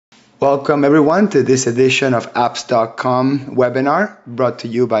Welcome everyone to this edition of apps.com webinar brought to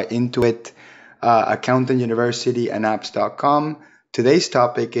you by Intuit, Accountant University and apps.com. Today's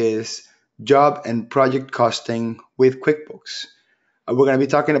topic is job and project costing with QuickBooks. We're going to be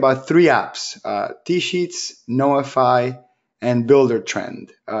talking about three apps, TSHEETS, KNOWIFY, and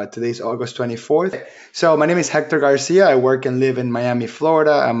BUILDERTREND. Today's August 24th. So my name is Hector Garcia. I work and live in Miami,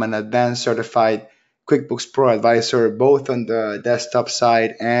 Florida. I'm an advanced certified QuickBooks Pro advisor, both on the desktop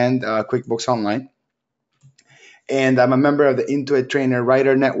side and QuickBooks Online. And I'm a member of the Intuit Trainer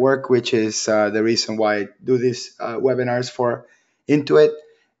Writer Network, which is the reason why I do these webinars for Intuit.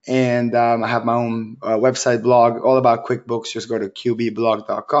 And I have my own website blog all about QuickBooks. Just go to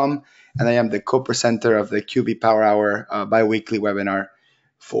qbblog.com. And I am the co-presenter of the QB Power Hour bi-weekly webinar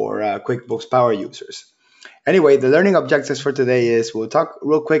for QuickBooks Power users. Anyway, the learning objectives for today is we'll talk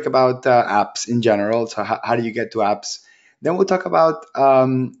real quick about apps in general. So how do you get to apps? Then we'll talk about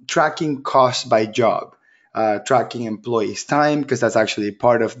tracking costs by job, tracking employees' time, because that's actually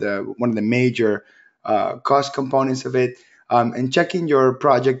part of one of the major cost components of it. And checking your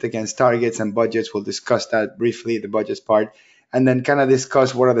project against targets and budgets. We'll discuss that briefly, the budgets part, and then kind of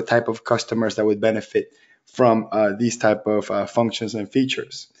discuss what are the type of customers that would benefit from these type of functions and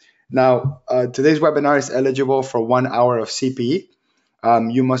features. Now, today's webinar is eligible for 1 hour of CPE.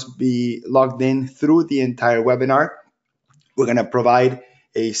 You must be logged in through the entire webinar. We're going to provide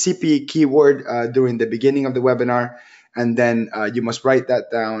a CPE keyword during the beginning of the webinar, and then you must write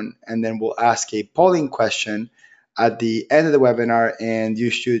that down, and then we'll ask a polling question at the end of the webinar, and you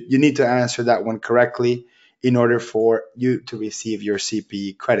need to answer that one correctly in order for you to receive your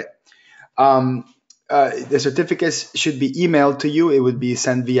CPE credit. The certificates should be emailed to you. It would be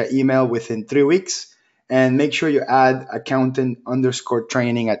sent via email within 3 weeks. And make sure you add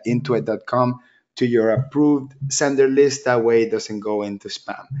accountant_training@intuit.com to your approved sender list. That way it doesn't go into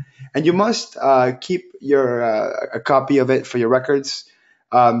spam. And you must keep a copy of it for your records,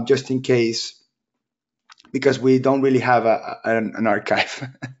 just in case, because we don't really have an archive.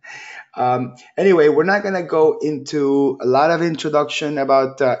 Anyway, we're not going to go into a lot of introduction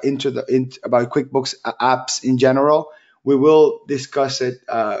about QuickBooks apps in general. We will discuss it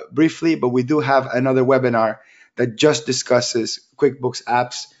briefly, but we do have another webinar that just discusses QuickBooks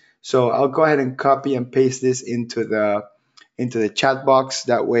apps. So I'll go ahead and copy and paste this into the chat box.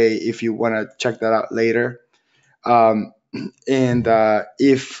 That way, if you want to check that out later,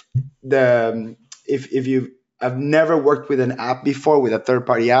 if you have never worked with an app before, with a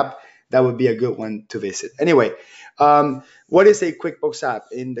third-party app, that would be a good one to visit. Anyway, what is a QuickBooks app?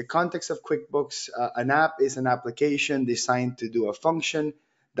 In the context of QuickBooks, an app is an application designed to do a function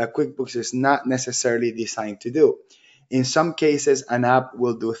that QuickBooks is not necessarily designed to do. In some cases, an app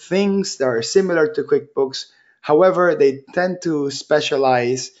will do things that are similar to QuickBooks. However, they tend to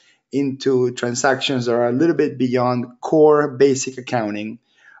specialize into transactions that are a little bit beyond core basic accounting,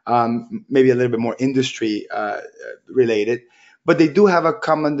 maybe a little bit more industry related. But they do have a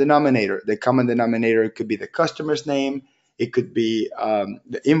common denominator. The common denominator could be the customer's name. It could be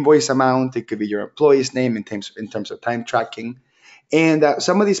the invoice amount. It could be your employee's name in terms of time tracking. And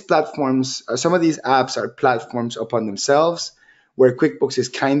some of these platforms, some of these apps are platforms upon themselves, where QuickBooks is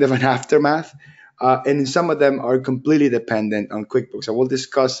kind of an aftermath. And some of them are completely dependent on QuickBooks. So we'll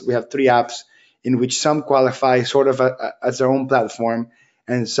discuss, we have three apps in which some qualify sort of as their own platform,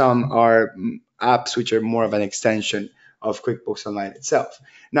 and some are apps which are more of an extension of QuickBooks Online itself.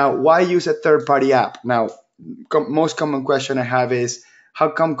 Now, why use a third-party app? Now, most common question I have is, how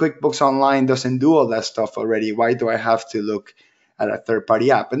come QuickBooks Online doesn't do all that stuff already? Why do I have to look at a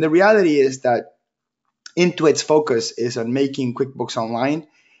third-party app? And the reality is that Intuit's focus is on making QuickBooks Online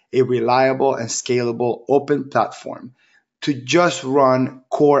a reliable and scalable open platform to just run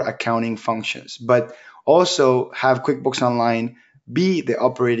core accounting functions, but also have QuickBooks Online be the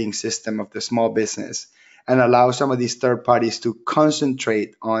operating system of the small business and allow some of these third parties to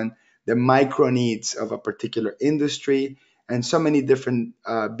concentrate on the micro needs of a particular industry and so many different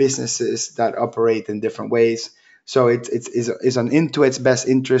businesses that operate in different ways. So it's on Intuit's best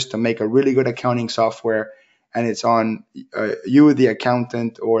interest to make a really good accounting software, and it's on you, the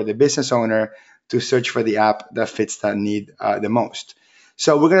accountant or the business owner, to search for the app that fits that need the most.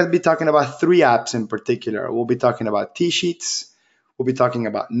 So we're going to be talking about three apps in particular. We'll be talking about TSHEETS, we'll be talking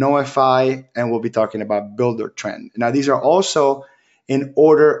about KNOWIFY, and we'll be talking about BUILDERTREND. Now, these are also in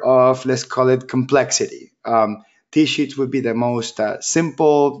order of, let's call it, complexity. TSHEETS would be the most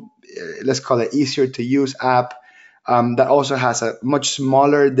simple, let's call it easier to use app, that also has a much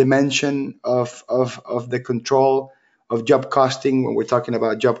smaller dimension of the control of job costing when we're talking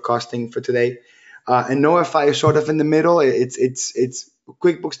about job costing for today. And KNOWIFY is sort of in the middle. It's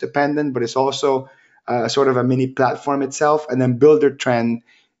QuickBooks dependent, but it's also sort of a mini platform itself. And then BuilderTrend,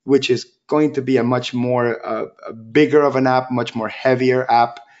 which is going to be a much more bigger of an app, much more heavier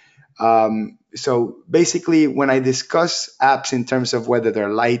app. So basically, when I discuss apps in terms of whether they're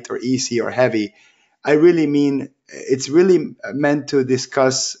light or easy or heavy, I really mean it's really meant to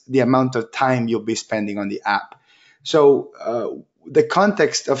discuss the amount of time you'll be spending on the app. So the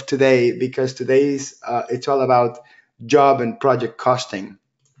context of today, because today's it's all about job and project costing,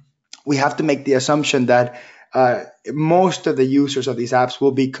 we have to make the assumption that most of the users of these apps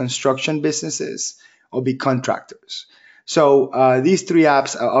will be construction businesses or be contractors. So these three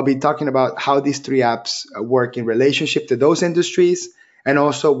apps, I'll be talking about how these three apps work in relationship to those industries and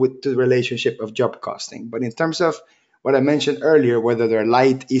also with the relationship of job costing. But in terms of what I mentioned earlier, whether they're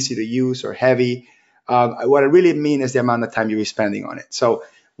light, easy to use, or heavy, what I really mean is the amount of time you'll be spending on it. So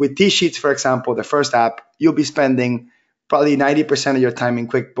with TSHEETS, for example, the first app, you'll be spending probably 90% of your time in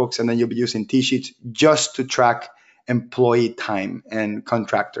QuickBooks, and then you'll be using TSHEETS just to track employee time and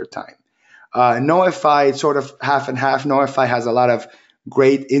contractor time. KNOWIFY, sort of half and half. KNOWIFY has a lot of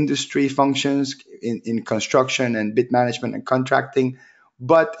great industry functions in construction and bid management and contracting,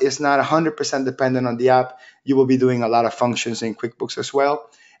 but it's not 100% dependent on the app. You will be doing a lot of functions in QuickBooks as well.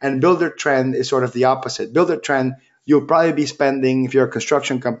 And BuilderTrend is sort of the opposite. BuilderTrend, you'll probably be spending, if you're a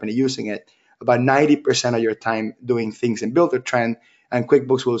construction company using it, about 90% of your time doing things in BuilderTrend, and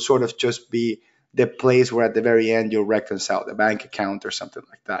QuickBooks will sort of just be the place where at the very end you'll reconcile the bank account or something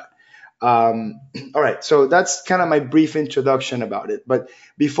like that. All right, so that's kind of my brief introduction about it. But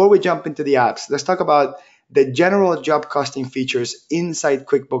before we jump into the apps, let's talk about the general job costing features inside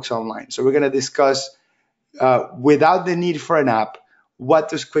QuickBooks Online. So we're going to discuss, without the need for an app, what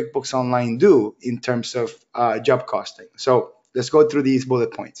does QuickBooks Online do in terms of job costing. So let's go through these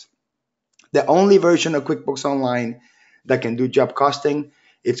bullet points. The only version of QuickBooks Online that can do job costing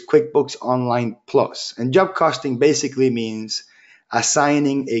is QuickBooks Online Plus. And job costing basically means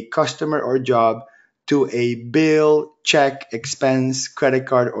assigning a customer or job to a bill, check, expense, credit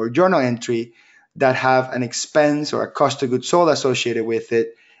card, or journal entry that have an expense or a cost of goods sold associated with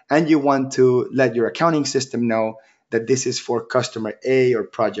it, and you want to let your accounting system know that this is for customer A or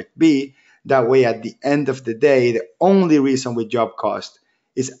project B. That way, at the end of the day, the only reason we job cost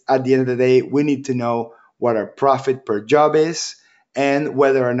is at the end of the day, we need to know what our profit per job is and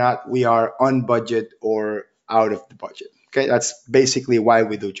whether or not we are on budget or out of the budget. Okay, that's basically why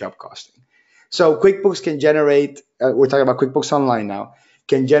we do job costing. So QuickBooks can generate, we're talking about QuickBooks Online now,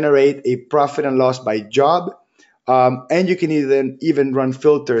 can generate a profit and loss by job. And you can even run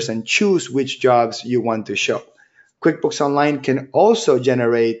filters and choose which jobs you want to show. QuickBooks Online can also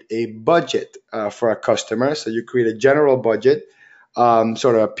generate a budget for a customer. So you create a general budget,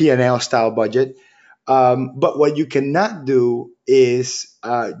 sort of a P&L style budget. But what you cannot do is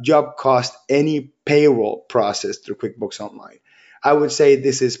job cost any payroll process through QuickBooks Online. I would say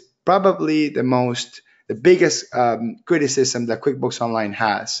this is probably the biggest criticism that QuickBooks Online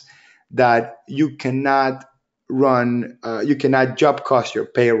has, that you cannot job cost your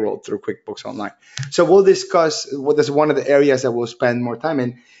payroll through QuickBooks Online. So we'll discuss, that's one of the areas that we'll spend more time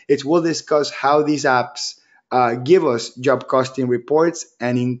in. We'll discuss how these apps give us job costing reports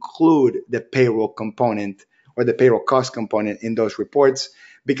and include the payroll component or the payroll cost component in those reports,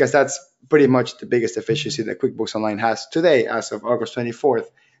 because that's pretty much the biggest efficiency that QuickBooks Online has today, as of August 24th,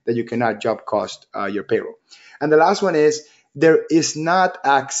 that you cannot job cost your payroll. And the last one is, there is not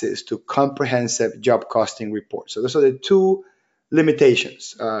access to comprehensive job costing reports. So those are the two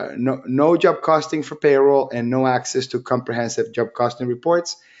limitations. No job costing for payroll and no access to comprehensive job costing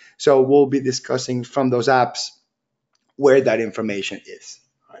reports. So we'll be discussing from those apps where that information is.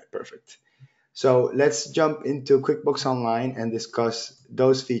 All right, perfect. So let's jump into QuickBooks Online and discuss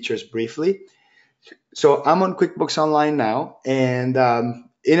those features briefly. So I'm on QuickBooks Online now, and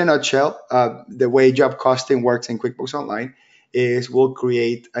in a nutshell, the way job costing works in QuickBooks Online is we'll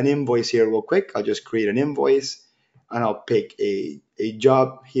create an invoice here real quick. I'll just create an invoice, and I'll pick a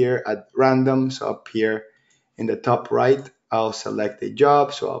job here at random. So up here in the top right, I'll select a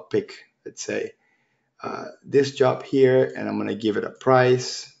job. So I'll pick, let's say, this job here, and I'm going to give it a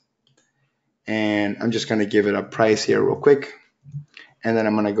price. And I'm just going to give it a price here real quick. And then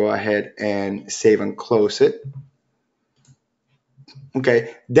I'm going to go ahead and save and close it.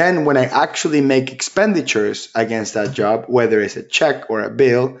 Okay, then when I actually make expenditures against that job, whether it's a check or a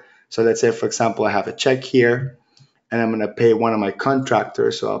bill, so let's say, for example, I have a check here, and I'm going to pay one of my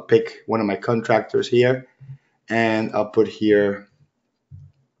contractors. So I'll pick one of my contractors here, and I'll put here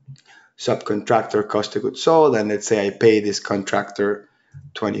subcontractor cost of goods sold, and let's say I pay this contractor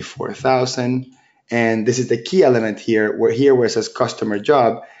 $24,000, And this is the key element here, where it says customer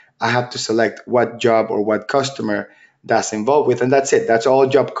job, I have to select what job or what customer that's involved with, and that's it. That's all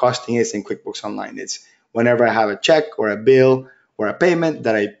job costing is in QuickBooks Online. It's whenever I have a check or a bill or a payment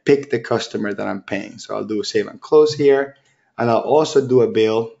that I pick the customer that I'm paying. So I'll do save and close here, and I'll also do a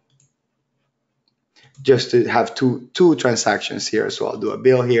bill just to have two transactions here. So I'll do a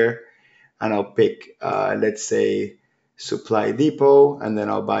bill here, and I'll pick, let's say, Supply Depot, and then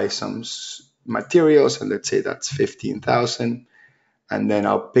I'll buy some materials, and let's say that's 15,000, and then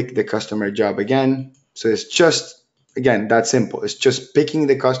I'll pick the customer job again. So it's just, again, that simple. It's just picking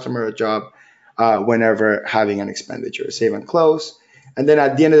the customer job whenever having an expenditure. Save and close. And then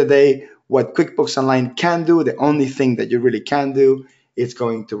at the end of the day, what QuickBooks Online can do, the only thing that you really can do, is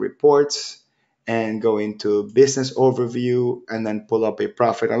going to reports and go into business overview and then pull up a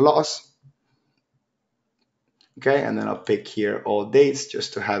profit and loss. Okay, and then I'll pick here all dates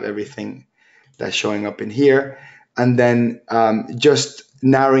just to have everything that's showing up in here. And then just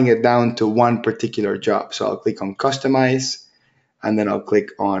narrowing it down to one particular job. So I'll click on customize, and then I'll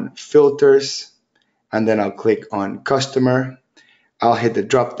click on filters, and then I'll click on customer. I'll hit the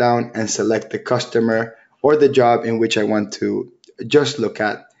drop down and select the customer or the job in which I want to just look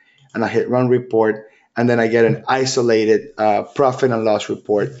at, and I'll hit run report, and then I get an isolated profit and loss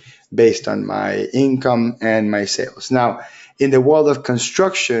report based on my income and my sales. Now, in the world of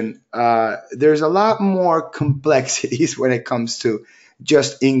construction, there's a lot more complexities when it comes to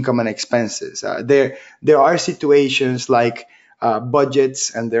just income and expenses. There are situations like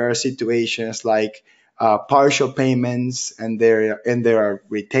budgets, and there are situations like partial payments, and there are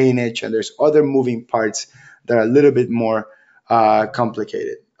retainage, and there's other moving parts that are a little bit more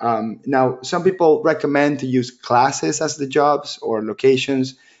complicated. Now, some people recommend to use classes as the jobs or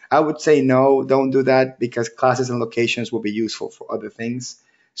locations. I would say no, don't do that, because classes and locations will be useful for other things.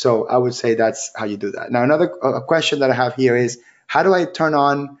 So I would say that's how you do that. Now, another question that I have here is, how do I turn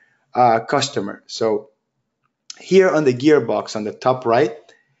on customer? So here on the gearbox on the top right,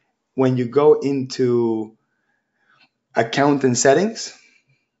 when you go into account and settings,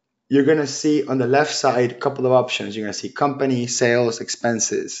 you're going to see on the left side a couple of options. You're going to see company, sales,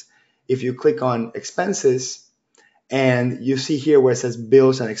 expenses. If you click on expenses, and you see here where it says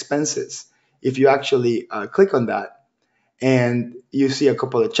bills and expenses, if you actually click on that, and you see a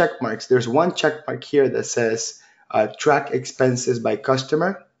couple of check marks, there's one check mark here that says track expenses by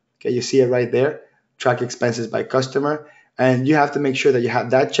customer. Okay, you see it right there, track expenses by customer. And you have to make sure that you have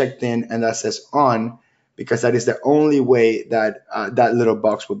that checked in and that says on, because that is the only way that that little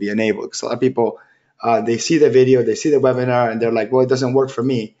box will be enabled. Because a lot of people, they see the video, they see the webinar, and they're like, well, it doesn't work for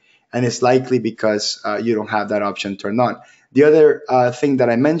me. And it's likely because you don't have that option turned on. The other thing that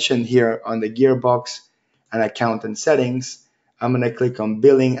I mentioned here on the gearbox and account and settings, I'm going to click on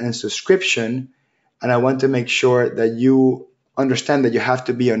billing and subscription, and I want to make sure that you understand that you have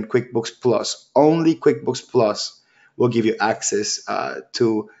to be on QuickBooks Plus. Only QuickBooks Plus will give you access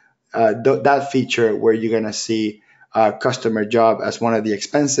to that feature where you're going to see customer job as one of the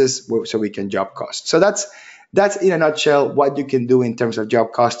expenses, so we can job cost. So that's in a nutshell what you can do in terms of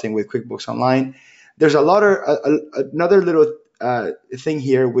job costing with QuickBooks Online. There's another little thing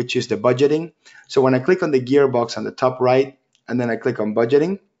here, which is the budgeting. So when I click on the gearbox on the top right, and then I click on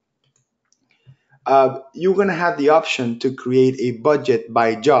budgeting, you're going to have the option to create a budget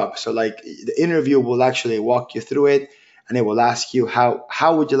by job. So like the interview will actually walk you through it, and it will ask you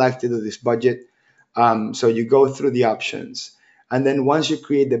how would you like to do this budget. So you go through the options. And then once you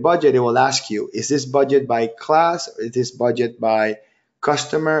create the budget, it will ask you, is this budget by class, or is this budget by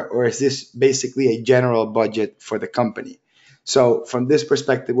customer, or is this basically a general budget for the company? So from this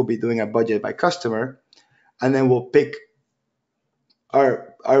perspective, we'll be doing a budget by customer, and then we'll pick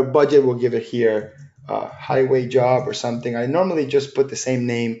our budget. We'll give it here highway job or something. I normally just put the same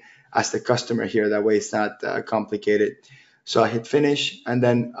name as the customer here. That way it's not complicated. So I hit finish, and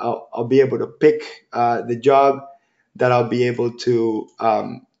then I'll be able to pick the job that I'll be able to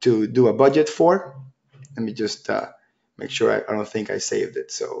do a budget for. Let me just make sure I don't think I saved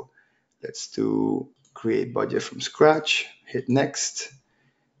it. So let's do create budget from scratch, hit next,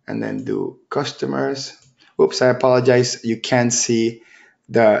 and then do customers. Oops, I apologize. You can't see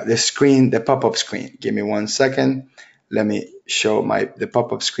the screen, the pop-up screen. Give me 1 second. Let me show the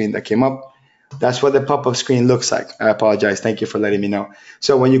pop-up screen that came up. That's what the pop-up screen looks like. I apologize. Thank you for letting me know.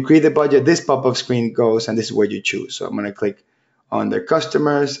 So when you create the budget, this pop-up screen goes, and this is where you choose. So I'm going to click on the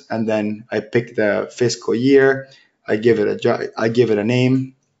customers, and then I pick the fiscal year. I give it a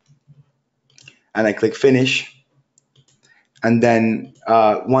name, and I click finish. And then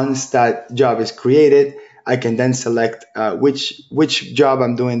once that job is created, I can then select which job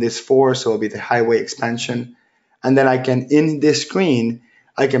I'm doing this for. So it'll be the highway expansion. And then I can, in this screen,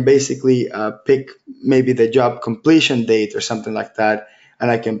 I can basically pick maybe the job completion date or something like that. And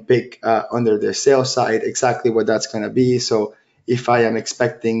I can pick under the sales side exactly what that's going to be. So if I am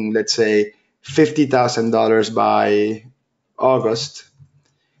expecting, let's say, $50,000 by August,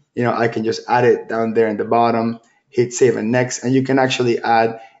 I can just add it down there in the bottom, hit save and next, and you can actually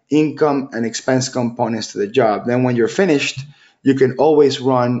add income and expense components to the job. Then when you're finished, you can always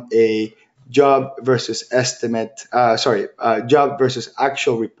run a job versus job versus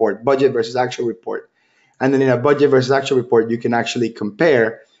actual report, budget versus actual report. And then in a budget versus actual report, you can actually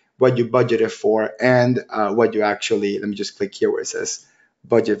compare what you budgeted for and what you actually, let me just click here where it says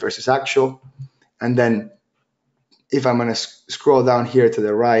budget versus actual. And then if I'm going to scroll down here to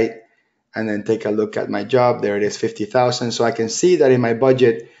the right and then take a look at my job, there it is, 50,000. So I can see that in my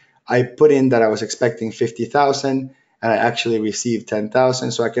budget, I put in that I was expecting 50,000 and I actually received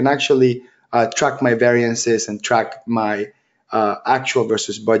 10,000. So I can actually track my variances and track my actual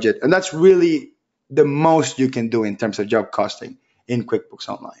versus budget. And that's really the most you can do in terms of job costing in QuickBooks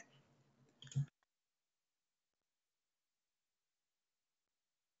Online.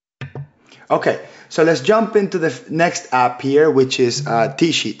 Okay, so let's jump into the next app here, which is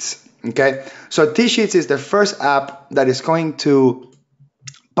TSHEETS. Okay, so TSHEETS is the first app that is going to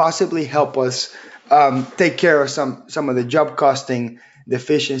possibly help us take care of some of the job costing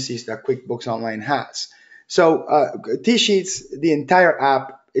deficiencies that QuickBooks Online has. So TSHEETS, the entire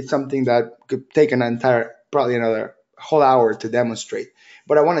app, it's something that could take probably another whole hour to demonstrate.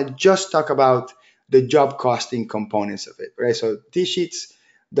 But I want to just talk about the job costing components of it, right? So TSHEETS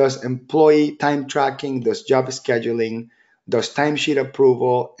does employee time tracking, does job scheduling, does timesheet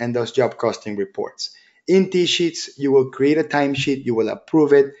approval, and does job costing reports. In TSHEETS, you will create a timesheet, you will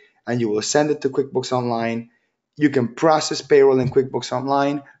approve it, and you will send it to QuickBooks Online. You can process payroll in QuickBooks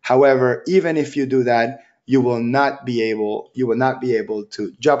Online. However, even if you do that, you will not be able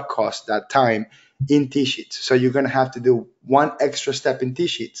to job cost that time in TSHEETS. So you're going to have to do one extra step in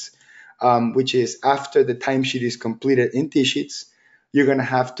TSHEETS, which is after the timesheet is completed in TSHEETS, you're going to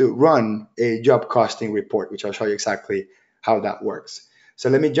have to run a job costing report, which I'll show you exactly how that works. So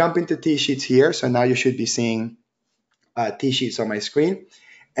let me jump into TSHEETS here. So now you should be seeing TSHEETS on my screen.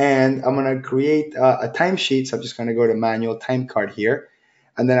 And I'm going to create a timesheet. So I'm just going to go to manual time card here.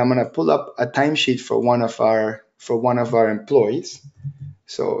 And then I'm going to pull up a timesheet for one of our employees.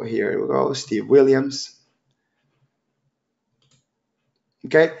 So here we go, Steve Williams.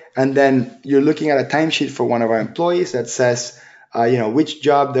 Okay, and then you're looking at a timesheet for one of our employees that says, which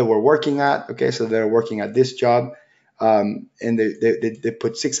job they were working at. Okay, so they're working at this job, and they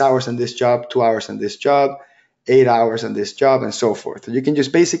put 6 hours on this job, 2 hours on this job, 8 hours on this job, and so forth. You can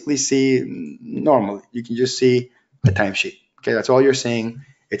just basically see normally. You can just see a timesheet. Okay, that's all you're seeing.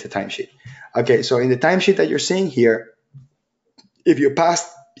 It's a timesheet. Okay, so in the timesheet that you're seeing here, if you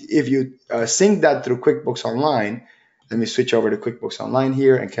sync that through QuickBooks Online, let me switch over to QuickBooks Online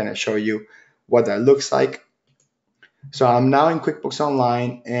here and kind of show you what that looks like. So I'm now in QuickBooks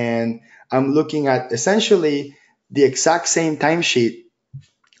Online and I'm looking at essentially the exact same timesheet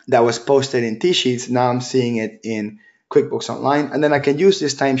that was posted in TSHEETS. Now I'm seeing it in QuickBooks Online, and then I can use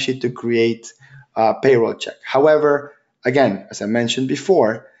this timesheet to create a payroll check. However, again, as I mentioned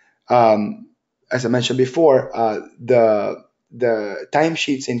before, the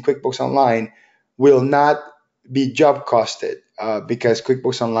timesheets in QuickBooks Online will not be job costed because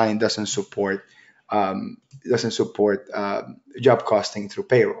QuickBooks Online doesn't support job costing through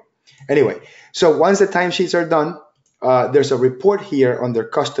payroll. Anyway, so once the timesheets are done, there's a report here under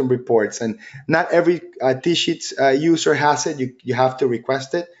custom reports, and not every TSHEETS user has it. You have to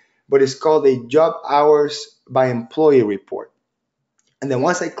request it, but it's called a job hours by employee report. And then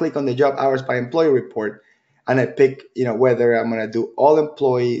once I click on the job hours by employee report and I pick, whether I'm going to do all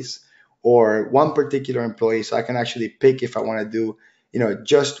employees or one particular employee, so I can actually pick if I want to do,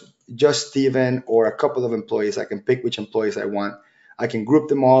 just Steven or a couple of employees. I can pick which employees I want. I can group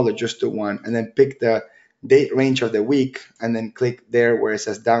them all or just do one, and then pick the date range of the week, and then click there where it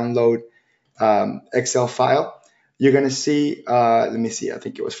says download Excel file. You're going to see, let me see, I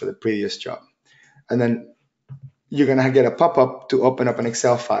think it was for the previous job. And then you're going to get a pop-up to open up an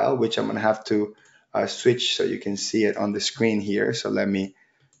Excel file, which I'm going to have to switch so you can see it on the screen here. So let me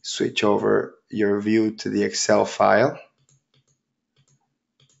switch over your view to the Excel file.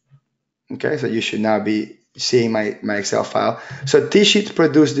 Okay, so you should now be seeing my Excel file. So TSHEETS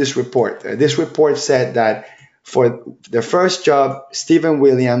produced this report. This report said that for the first job, Stephen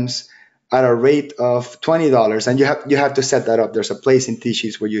Williams, at a rate of $20, and you have to set that up. There's a place in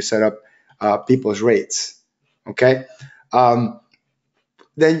TSHEETS where you set up people's rates. Okay.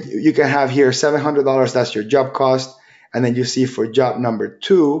 Then you can have here $700. That's your job cost, and then you see for job number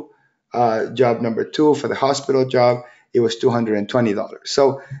two for the hospital job, it was $220.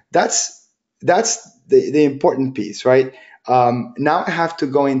 So that's the important piece, right? Now I have to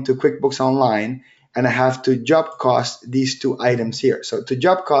go into QuickBooks Online and I have to job cost these two items here. So to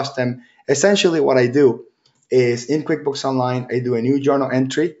job cost them, essentially what I do is in QuickBooks Online, I do a new journal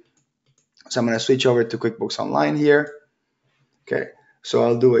entry. So I'm going to switch over to QuickBooks Online here. Okay, so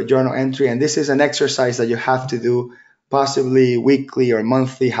I'll do a journal entry, and this is an exercise that you have to do possibly weekly or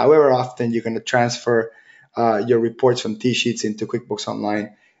monthly, however often you're going to transfer your reports from TSHEETS into QuickBooks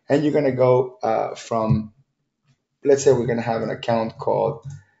Online. And you're going to go from, let's say we're going to have an account called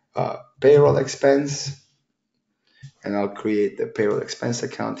payroll expense, and I'll create the payroll expense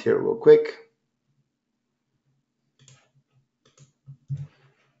account here real quick.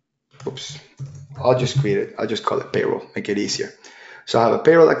 Oops, I'll just create it. I'll just call it payroll, make it easier. So I have a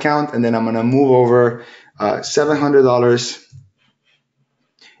payroll account, and then I'm going to move over $700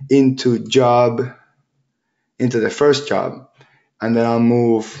 into the first job, and then I'll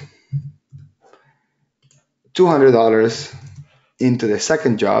move $200 into the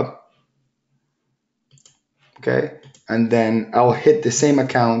second job. Okay, and then I'll hit the same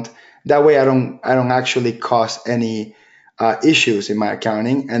account. That way I don't actually cause any issues in my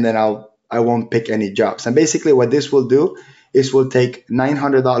accounting, and then I won't pick any jobs. And basically what this will do is we'll take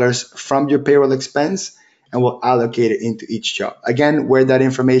 $900 from your payroll expense and we'll allocate it into each job. Again, where that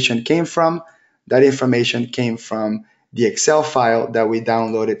information came from the Excel file that we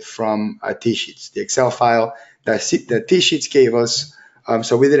downloaded from TSHEETS, the Excel file that TSHEETS gave us.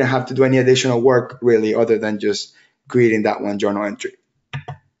 So we didn't have to do any additional work really other than just creating that one journal entry.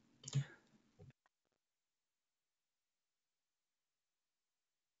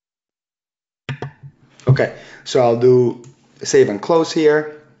 Okay, so I'll do save and close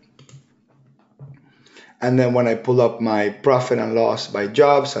here. And then when I pull up my profit and loss by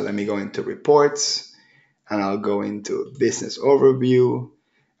job, so let me go into reports and I'll go into business overview,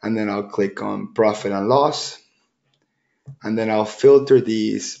 and then I'll click on profit and loss. And then I'll filter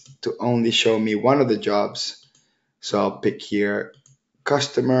these to only show me one of the jobs. So I'll pick here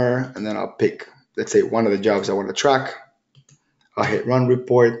customer, and then I'll pick, let's say, one of the jobs I want to track. I'll hit run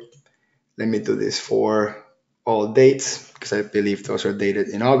report. Let me do this for all dates because I believe those are dated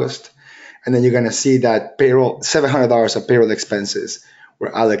in August. And then you're going to see that payroll, $700 of payroll expenses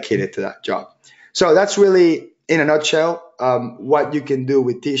were allocated to that job. So that's really, in a nutshell, what you can do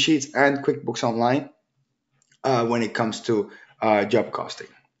with TSHEETS and QuickBooks Online when it comes to job costing.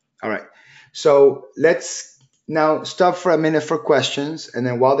 All right. So let's now stop for a minute for questions. And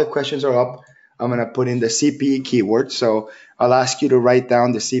then while the questions are up, I'm going to put in the CPE keyword. So I'll ask you to write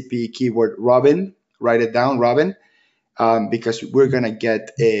down the CPE keyword Robin. Write it down, Robin, because we're going to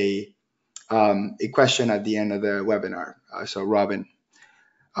get a question at the end of the webinar. So Robin,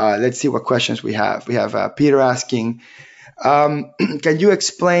 let's see what questions we have. We have Peter asking, can you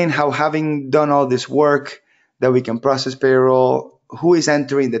explain how, having done all this work, that we can process payroll, who is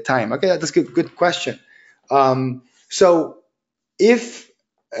entering the time? Okay, that's a good question. So if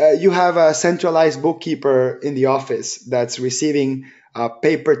you have a centralized bookkeeper in the office that's receiving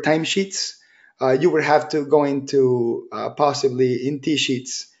paper timesheets, you would have to go into possibly in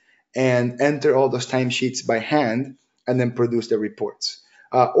TSHEETS and enter all those timesheets by hand and then produce the reports.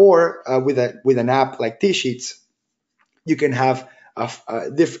 Or with an app like TSHEETS, you can have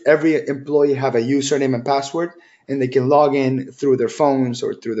every employee have a username and password, and they can log in through their phones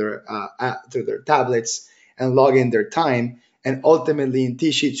or through their tablets and log in their time. And ultimately in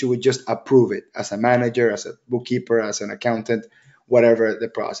TSHEETS, you would just approve it as a manager, as a bookkeeper, as an accountant, whatever the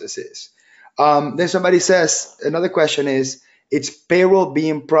process is. Then somebody says, another question is, it's payroll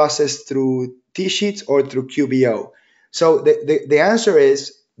being processed through TSHEETS or through QBO? So the answer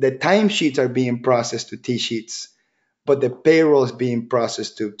is the timesheets are being processed to TSHEETS, but the payroll is being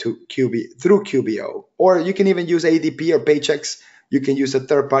processed through QBO. Or you can even use ADP or Paychex. You can use a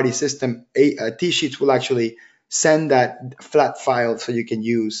third-party system. TSHEETS will actually send that flat file so you can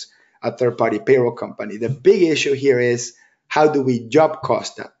use a third-party payroll company. The big issue here is, how do we job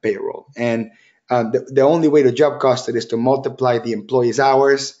cost that payroll? And the only way to job cost it is to multiply the employee's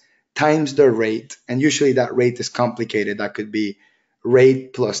hours times their rate. And usually that rate is complicated. That could be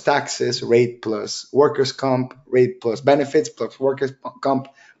rate plus taxes, rate plus workers' comp, rate plus benefits, plus workers' comp,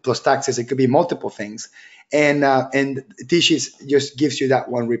 plus taxes. It could be multiple things. And TSHEETS just gives you that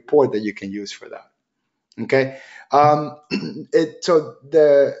one report that you can use for that. Okay. So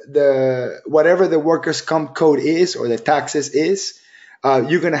the whatever the workers' comp code is, or the taxes is,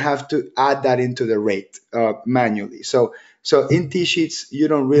 you're going to have to add that into the rate manually. So in TSHEETS, you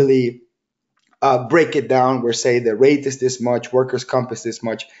don't really break it down where say the rate is this much, workers' comp is this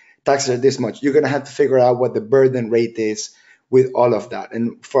much, taxes are this much. You're going to have to figure out what the burden rate is with all of that.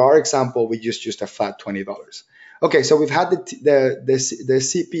 And for our example, we just used a flat $20. Okay, so we've had the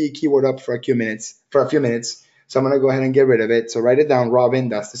CPE keyword up for a few minutes. So I'm going to go ahead and get rid of it. So write it down, Robin.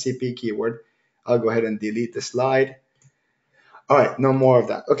 That's the CPE keyword. I'll go ahead and delete the slide. All right, no more of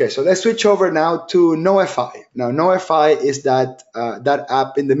that. Okay, so let's switch over now to KNOWIFY. Now, KNOWIFY is that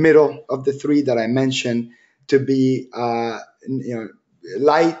app in the middle of the three that I mentioned to be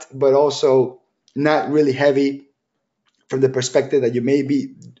light, but also not really heavy from the perspective that you may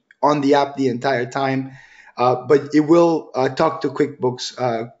be on the app the entire time, but it will talk to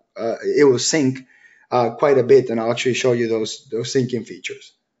QuickBooks. It will sync quite a bit, and I'll actually show you those syncing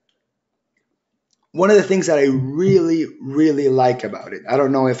features. One of the things that I really, really like about it, I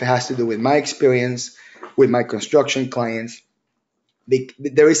don't know if it has to do with my experience with my construction clients,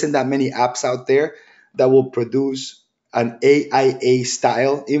 there isn't that many apps out there that will produce an AIA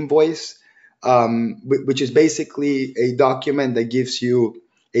style invoice, which is basically a document that gives you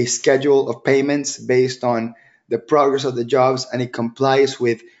a schedule of payments based on the progress of the jobs, and it complies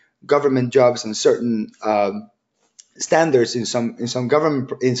with government jobs and certain standards in some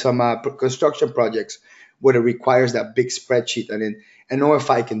construction projects where it requires that big spreadsheet, and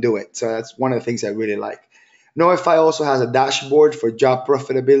KNOWIFY can do it. So that's one of the things I really like. KNOWIFY also has a dashboard for job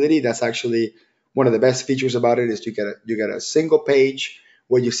profitability. That's actually one of the best features about it, is you get a single page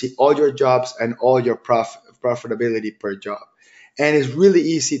where you see all your jobs and all your profitability per job. And it's really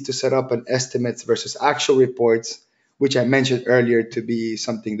easy to set up an estimates versus actual reports, which I mentioned earlier to be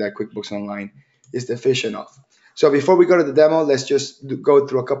something that QuickBooks Online is deficient of. So before we go to the demo, let's just go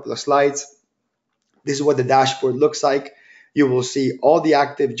through a couple of slides. This is what the dashboard looks like. You will see all the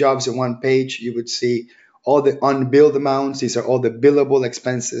active jobs in one page. You would see all the unbilled amounts. These are all the billable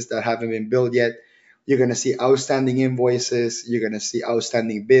expenses that haven't been billed yet. You're going to see outstanding invoices. You're going to see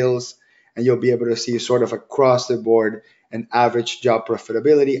outstanding bills, and you'll be able to see sort of across the board an average job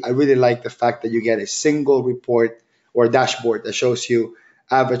profitability. I really like the fact that you get a single report or dashboard that shows you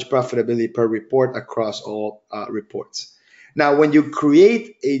average profitability per report across all reports. Now, when you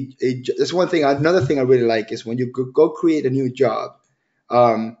create that's one thing. Another thing I really like is when you go create a new job.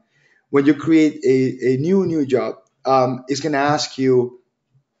 When you create a new job, it's going to ask you,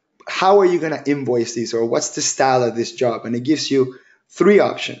 how are you going to invoice these, or what's the style of this job? And it gives you three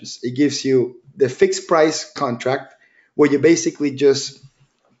options. It gives you the fixed price contract, where you basically just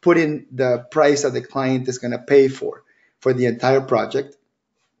put in the price that the client is going to pay for the entire project.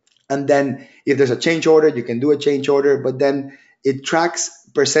 And then if there's a change order, you can do a change order, but then it tracks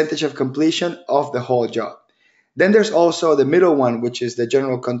percentage of completion of the whole job. Then there's also the middle one, which is the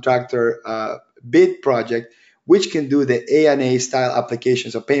general contractor bid project, which can do the A&A style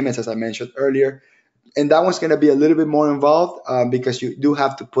applications of payments, as I mentioned earlier. And that one's going to be a little bit more involved because you do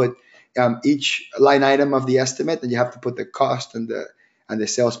have to put each line item of the estimate, and you have to put the cost and the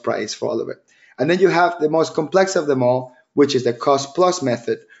sales price for all of it. And then you have the most complex of them all, which is the cost plus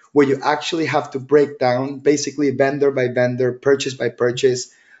method, where you actually have to break down basically vendor by vendor, purchase by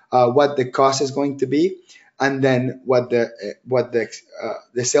purchase, what the cost is going to be, and then what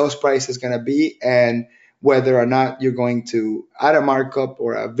the sales price is going to be, and whether or not you're going to add a markup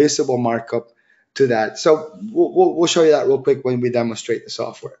or a visible markup to that. So we'll show you that real quick when we demonstrate the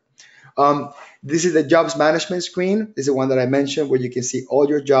software. This is the jobs management screen. This is the one that I mentioned, where you can see all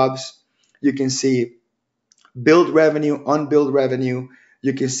your jobs. You can see billed revenue, unbilled revenue.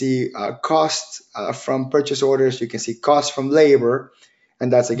 You can see costs from purchase orders. You can see costs from labor.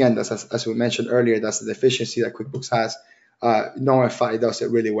 And that's, again, that's as we mentioned earlier, that's the deficiency that QuickBooks has. KNOWIFY does it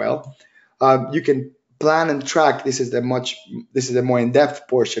really well. You can plan and track. This is the more in-depth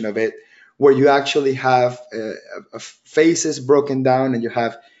portion of it, where you actually have phases broken down, and you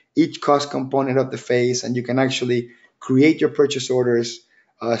have each cost component of the phase, and you can actually create your purchase orders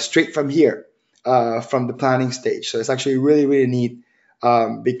straight from here, from the planning stage. So it's actually really, really neat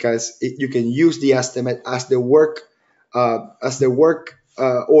because you can use the estimate as the work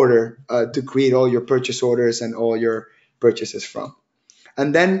order to create all your purchase orders and all your purchases from.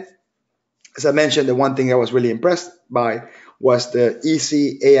 And then, as I mentioned, the one thing I was really impressed by was the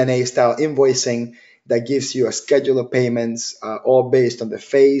easy A&A style invoicing that gives you a schedule of payments, all based on the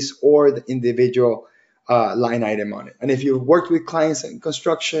phase or the individual line item on it. And if you've worked with clients in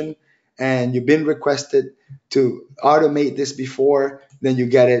construction and you've been requested to automate this before, then you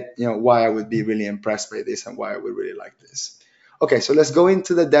get it, why I would be really impressed by this and why I would really like this. Okay, so let's go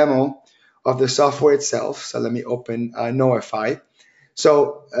into the demo of the software itself. So let me open KNOWIFY.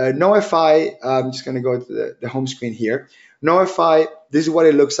 So KNOWIFY, I'm just going to go to the home screen here. KNOWIFY, this is what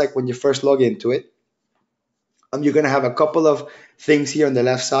it looks like when you first log into it. You're going to have a couple of things here on the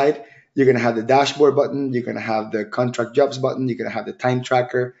left side. You're going to have the dashboard button. You're going to have the contract jobs button. You're going to have the time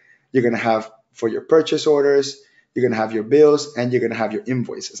tracker. You're going to have for your purchase orders. You're going to have your bills, and you're going to have your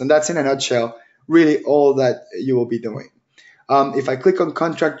invoices. And that's in a nutshell really all that you will be doing. If I click on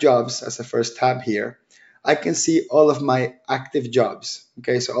contract jobs as the first tab here, I can see all of my active jobs.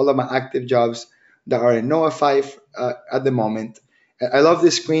 Okay, so all of my active jobs that are in KNOWIFY at the moment. I love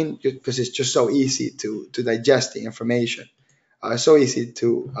this screen because it's just so easy to digest the information. So easy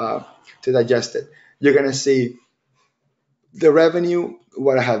to digest it. You're gonna see the revenue,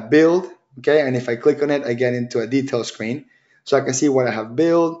 what I have billed, okay, and if I click on it, I get into a detail screen, so I can see what I have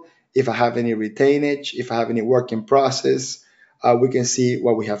billed, if I have any retainage, if I have any work in process. We can see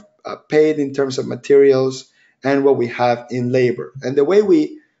what we have paid in terms of materials and what we have in labor. And the way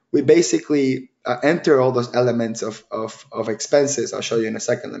we basically enter all those elements of expenses, I'll show you in a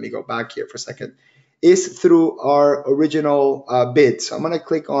second. Let me go back here for a second, is through our original bid. So I'm going to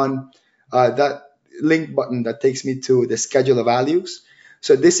click on that link button that takes me to the schedule of values.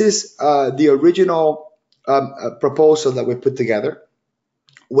 So this is the original proposal that we put together,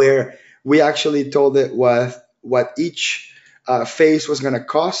 where we actually told it what each phase was going to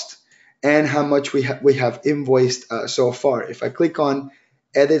cost and how much we have invoiced so far. If I click on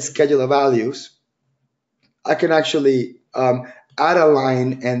edit schedule of values, I can actually add a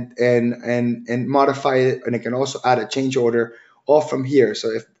line and modify it, and I can also add a change order all from here. So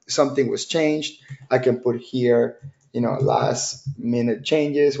if something was changed, I can put here, last minute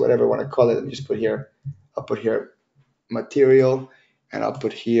changes, whatever I want to call it. Let me just put here, I'll put here material, and I'll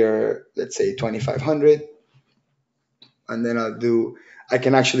put here, let's say 2,500. And then I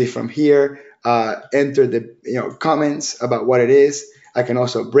can actually from here enter the comments about what it is. I can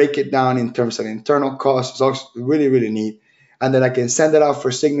also break it down in terms of internal costs. It's also really, really neat. And then I can send it out for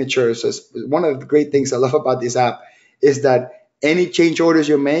signatures. So one of the great things I love about this app is that any change orders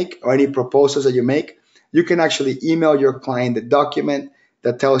you make or any proposals that you make, you can actually email your client the document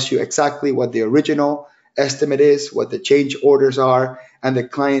that tells you exactly what the original estimate is, what the change orders are, and the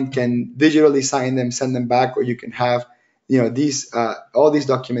client can digitally sign them, send them back, or you can have these all these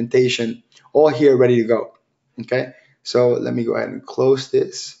documentation all here ready to go. Okay, so let me go ahead and close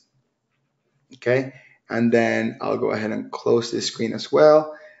this. Okay, and then I'll go ahead and close this screen as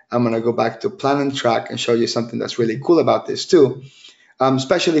well. I'm gonna go back to plan and track and show you something that's really cool about this too,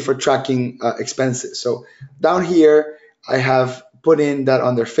 especially for tracking expenses. So down here I have put in that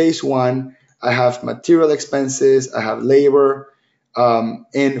under phase one I have material expenses, I have labor,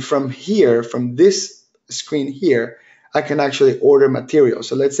 and from here, from this screen here, I can actually order materials.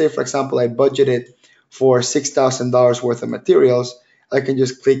 So let's say, for example, I budgeted for $6,000 worth of materials. I can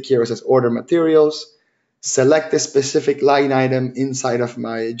just click here where it says order materials, select a specific line item inside of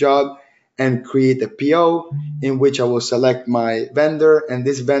my job, and create a PO in which I will select my vendor. And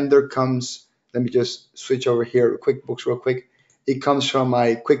this vendor comes, let me just switch over here to QuickBooks real quick. It comes from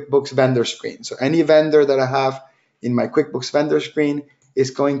my QuickBooks vendor screen. So any vendor that I have in my QuickBooks vendor screen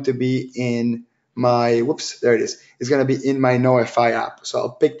is going to be in my, there it is. It's going to be in my KNOWIFY app. So I'll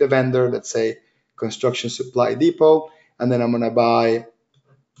pick the vendor, let's say Construction Supply Depot, and then I'm going to buy,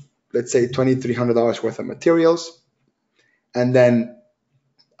 let's say $2,300 worth of materials. And then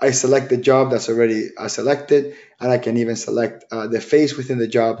I select the job that's already selected, and I can even select the phase within the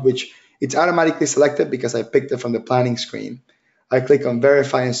job, which it's automatically selected because I picked it from the planning screen. I click on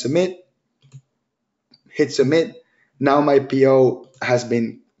verify and submit, hit submit. Now my PO has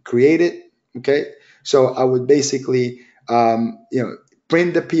been created. Okay, so I would basically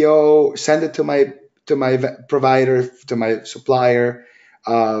print the PO, send it to my provider, to my supplier,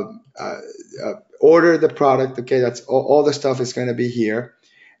 order the product. Okay, that's all the stuff is going to be here,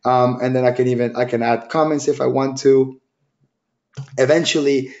 and then I can add comments if I want to.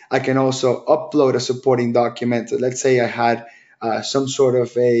 Eventually, I can also upload a supporting document. Let's say I had some sort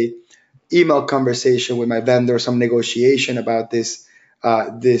of a email conversation with my vendor, some negotiation about these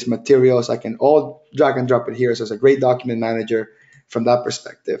materials. I can all drag and drop it here. So it's a great document manager from that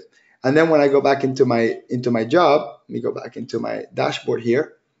perspective. And then when I go back into my job, let me go back into my dashboard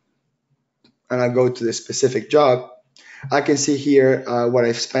here, and I go to the specific job. I can see here what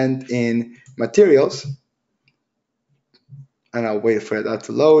I've spent in materials, and I'll wait for that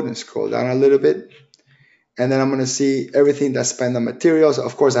to load and scroll down a little bit. And then I'm going to see everything that's spent on materials.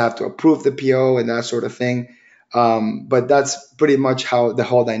 Of course, I have to approve the PO and that sort of thing. But that's pretty much how the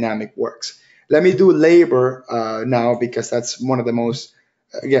whole dynamic works. Let me do labor now, because that's one of the most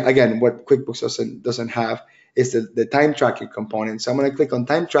again, what QuickBooks doesn't have is the time tracking component. So I'm going to click on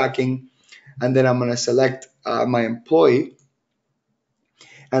time tracking, and then I'm going to select my employee.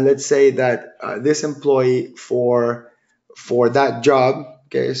 And let's say that this employee for that job,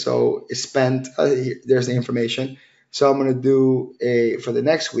 okay, so is spent, there's the information. So I'm going to do for the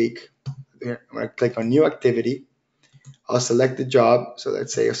next week, I'm going to click on new activity. I'll select the job. So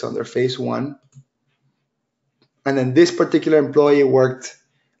let's say it's under phase 1. And then this particular employee worked,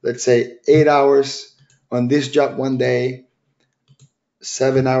 let's say, 8 hours on this job one day,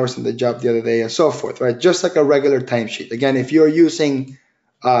 7 hours on the job the other day, and so forth, right? Just like a regular timesheet. Again, if you're using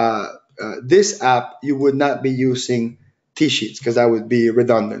this app, you would not be using TSHEETS because that would be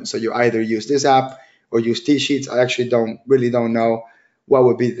redundant. So you either use this app or use TSHEETS. I actually don't know what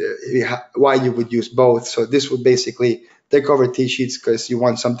would be why you would use both. So this would basically take over TSHEETS because you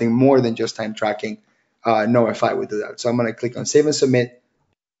want something more than just time tracking. KNOWIFY would do that. So I'm going to click on save and submit.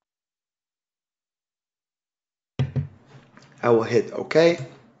 I will hit OK.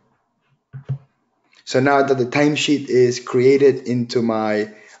 So now that the timesheet is created into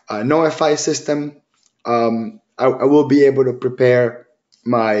my KNOWIFY system, I will be able to prepare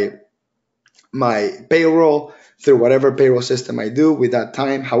my payroll through whatever payroll system I do with that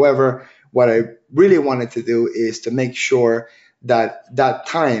time. However, what I really wanted to do is to make sure that that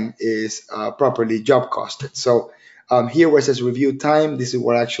time is properly job costed. So here where it says review time, this is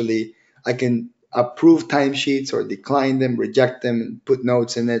where actually I can approve timesheets or decline them, reject them, and put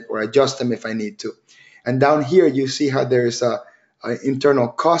notes in it or adjust them if I need to. And down here, you see how there's a internal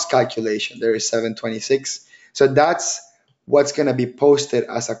cost calculation. There is 726. So that's what's going to be posted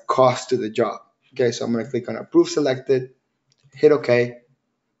as a cost to the job. Okay, so I'm going to click on approve selected, hit OK.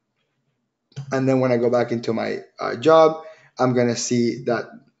 And then when I go back into my job, I'm going to see that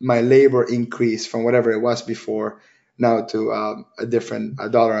my labor increased from whatever it was before now to a different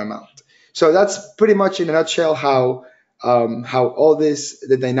dollar amount. So that's pretty much in a nutshell how all this,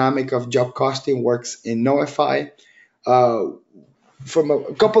 the dynamic of job costing works in KNOWIFY. From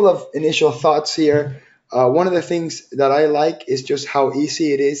a couple of initial thoughts here, one of the things that I like is just how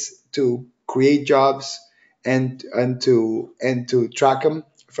easy it is to create jobs and to track them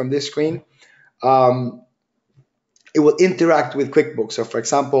from this screen. It will interact with QuickBooks. So for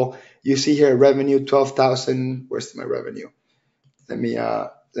example, you see here revenue 12,000. Where's my revenue? Let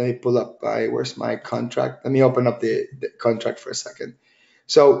me pull up where's my contract? Let me open up the contract for a second.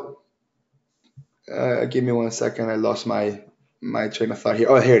 So give me 1 second. I lost my train of thought here.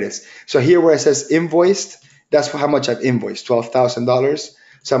 Oh, here it is. So here where it says invoiced, that's how much I've invoiced, $12,000.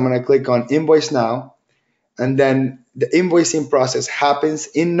 So I'm going to click on invoice now. And then the invoicing process happens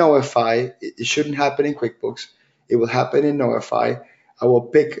in KNOWIFY. It shouldn't happen in QuickBooks. It will happen in KNOWIFY. I will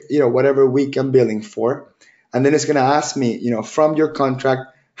pick, whatever week I'm billing for. And then it's going to ask me, from your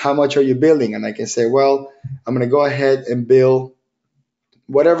contract, how much are you billing? And I can say, well, I'm going to go ahead and bill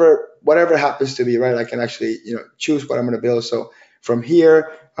whatever happens to be, right? I can actually, choose what I'm going to bill. So from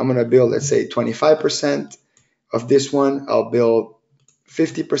here, I'm going to bill, let's say 25% of this one. I'll bill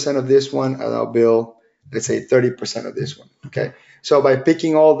 50% of this one, and I'll bill, let's say 30% of this one. Okay. So by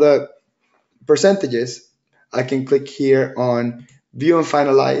picking all the percentages, I can click here on view and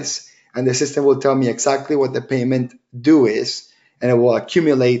finalize, and the system will tell me exactly what the payment due is, and it will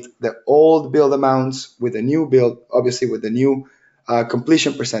accumulate the old billed amounts with the new bill, obviously with the new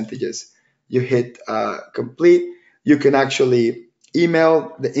completion percentages. You hit complete. You can actually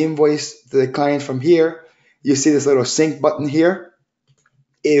email the invoice to the client from here. You see this little sync button here.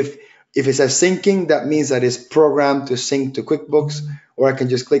 If it says syncing, that means that it's programmed to sync to QuickBooks, or I can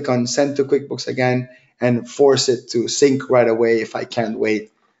just click on send to QuickBooks again and force it to sync right away if I can't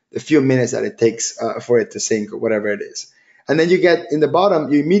wait the few minutes that it takes for it to sync or whatever it is. And then you get in the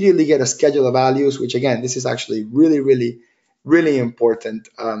bottom, you immediately get a schedule of values, which again, this is actually really, really, really important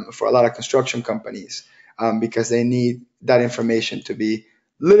for a lot of construction companies because they need that information to be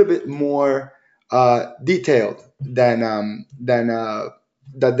a little bit more detailed than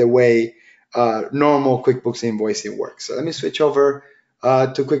the way normal QuickBooks invoicing works. So let me switch over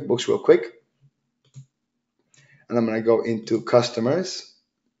to QuickBooks real quick. And I'm going to go into customers.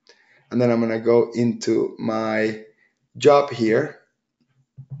 And then I'm going to go into my job here.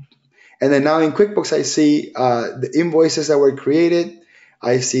 And then now in QuickBooks, I see the invoices that were created.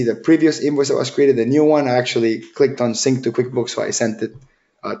 I see the previous invoice that was created, the new one. I actually clicked on sync to QuickBooks, so I sent it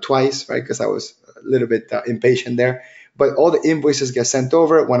twice, right? Because I was a little bit impatient there. But all the invoices get sent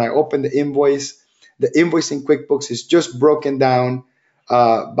over. When I open the invoice in QuickBooks is just broken down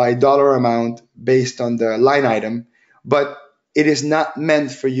by dollar amount based on the line item. But it is not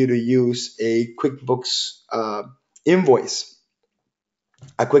meant for you to use a QuickBooks invoice.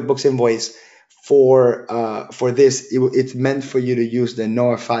 a QuickBooks invoice for this, it's meant for you to use the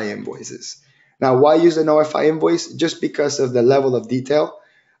KNOWIFY invoices. Now, why use the KNOWIFY invoice? Just because of the level of detail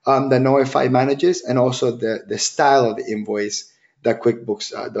that KNOWIFY manages, and also the style of the invoice that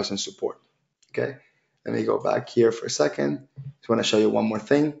QuickBooks doesn't support. Okay, let me go back here for a second. Just want to show you one more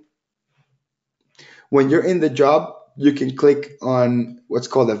thing. When you're in the job, you can click on what's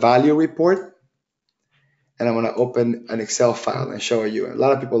called a value report, and I'm going to open an Excel file and show you. A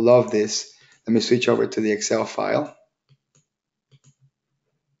lot of people love this. Let me switch over to the Excel file.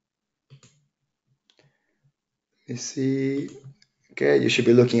 Let me see. Okay, you should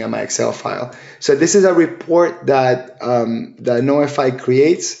be looking at my Excel file. So this is a report that that KnowIFY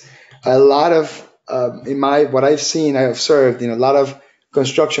creates. A lot of what I've seen, I observed in a lot of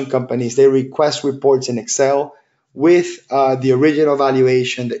construction companies, they request reports in Excel with the original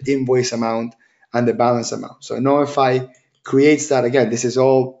valuation, the invoice amount, and the balance amount. So KnowIFY creates that. Again, this is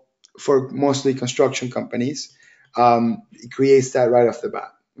all for mostly construction companies. It creates that right off the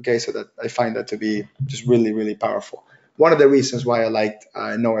bat. Okay, so that I find that to be just really, really powerful. One of the reasons why I liked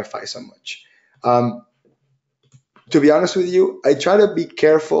KnowIFY so much. To be honest with you, I try to be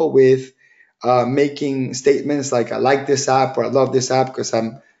careful with making statements like I like this app or I love this app, because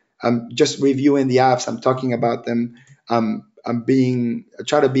I'm just reviewing the apps. I'm talking about them. I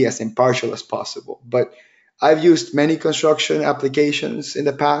try to be as impartial as possible. But I've used many construction applications in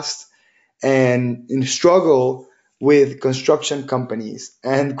the past, and struggle with construction companies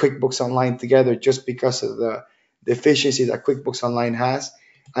and QuickBooks Online together, just because of the efficiency that QuickBooks Online has.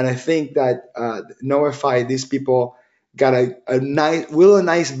 And I think that KnowIFY, these people got a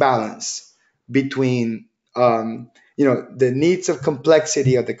nice balance between the needs of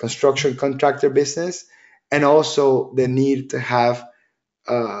complexity of the construction contractor business, and also the need to have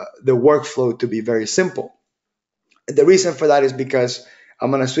the workflow to be very simple. The reason for that is because I'm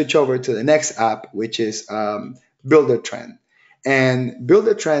going to switch over to the next app, which is BuilderTrend. And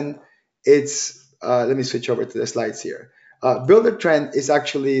BuilderTrend, let me switch over to the slides here. BuilderTrend is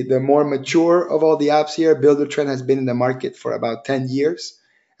actually the more mature of all the apps here. BuilderTrend has been in the market for about 10 years.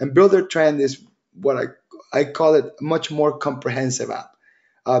 And BuilderTrend is what I call it a much more comprehensive app.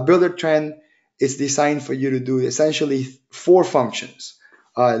 BuilderTrend is designed for you to do essentially 4 functions.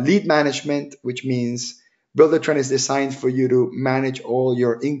 Lead management, which means BuilderTrend is designed for you to manage all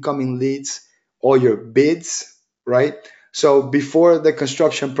your incoming leads, all your bids, right? So before the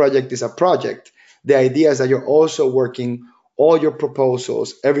construction project is a project, the idea is that you're also working all your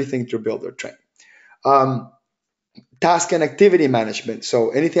proposals, everything through BuilderTrend. Task and activity management. So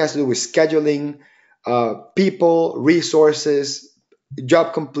anything has to do with scheduling, people, resources,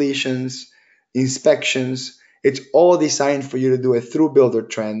 job completions, inspections. It's all designed for you to do it through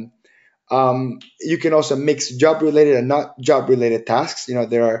BuilderTrend. You can also mix job-related and not job-related tasks.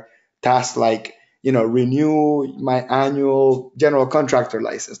 There are tasks like, renew my annual general contractor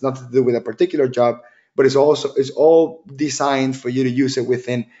license, nothing to do with a particular job, but it's all designed for you to use it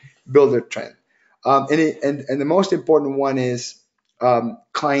within BuilderTrend. And the most important one is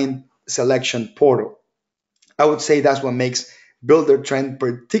client selection portal. I would say that's what makes BuilderTrend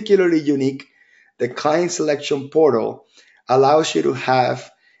particularly unique. The client selection portal allows you to have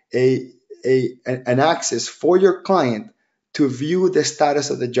an access for your client to view the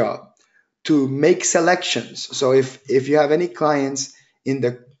status of the job, to make selections. So if you have any clients in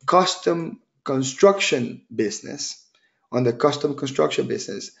the custom construction business,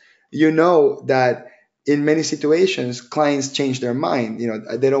 you know that in many situations, clients change their mind.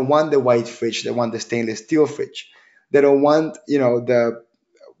 They don't want the white fridge, they want the stainless steel fridge. They don't want, the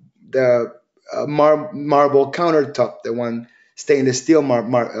marble countertop, they want stainless steel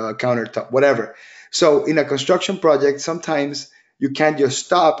countertop, whatever. So in a construction project, sometimes you can't just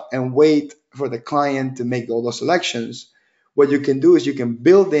stop and wait for the client to make all those selections. What you can do is you can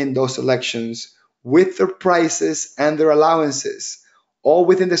build in those selections with their prices and their allowances, all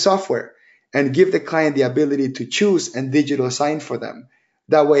within the software, and give the client the ability to choose and digital sign for them.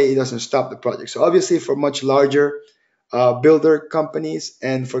 That way it doesn't stop the project. So obviously for much larger builder companies,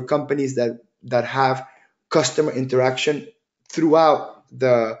 and for companies that have customer interaction throughout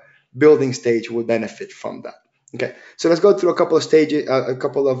the building stage, will benefit from that. Okay, so let's go through a couple of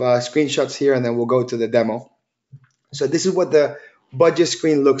screenshots here, and then we'll go to the demo. So this is what the budget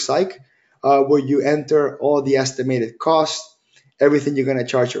screen looks like, where you enter all the estimated costs, everything you're going to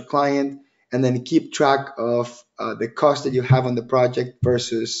charge your client, and then keep track of the cost that you have on the project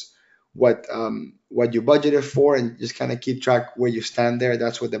versus what you budgeted for, and just kind of keep track where you stand there.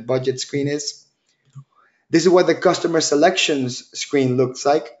 That's what the budget screen is. This is what the customer selections screen looks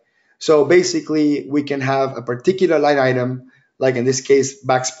like. So basically, we can have a particular line item like in this case,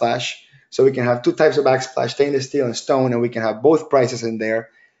 backsplash. So we can have two types of backsplash, stainless steel and stone, and we can have both prices in there.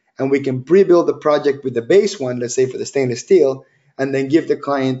 And we can pre-build the project with the base one, let's say for the stainless steel, and then give the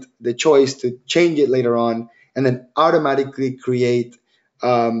client the choice to change it later on, and then automatically create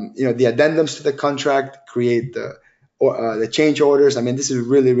the addendums to the contract, create the change orders. I mean, this is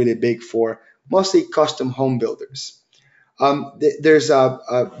really, really big for mostly custom home builders. There's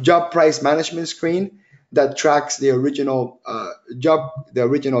a job price management screen that tracks the original job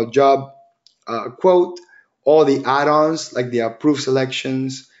quote, all the add-ons like the approved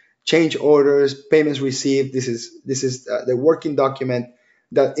selections, change orders, payments received. This is the working document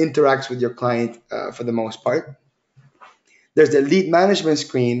that interacts with your client for the most part. There's the lead management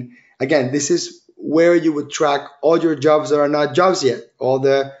screen. Again, this is where you would track all your jobs that are not jobs yet, all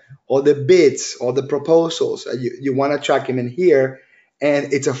the bids, all the proposals. You want to track them in here,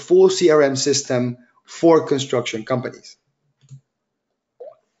 and it's a full CRM system for construction companies.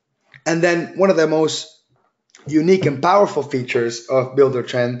 And then one of the most unique and powerful features of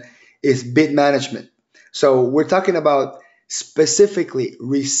BuilderTrend is bid management. So we're talking about specifically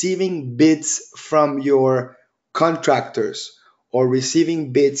receiving bids from your contractors or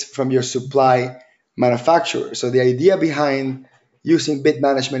receiving bids from your supply manufacturer. So the idea behind using bid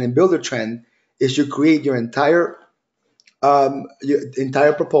management in BuilderTrend is you create your entire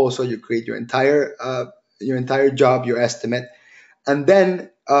proposal, you create your entire job, your estimate, and then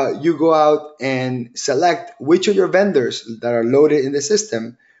you go out and select which of your vendors that are loaded in the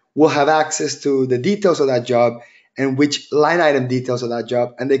system will have access to the details of that job and which line item details of that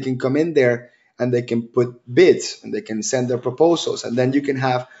job, and they can come in there and they can put bids and they can send their proposals, and then you can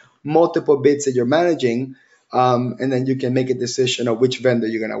have multiple bids that you're managing, and then you can make a decision of which vendor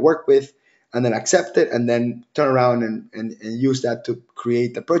you're going to work with, and then accept it, and then turn around and use that to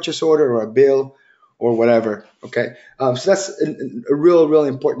create a purchase order or a bill or whatever. Okay, so that's a real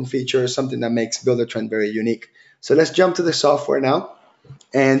important feature, something that makes BuilderTrend very unique. So let's jump to the software now,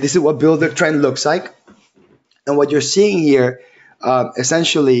 and this is what BuilderTrend looks like. And what you're seeing here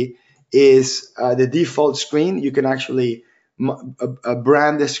essentially is the default screen. You can actually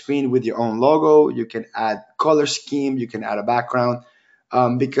brand the screen with your own logo. You can add color scheme. You can add a background.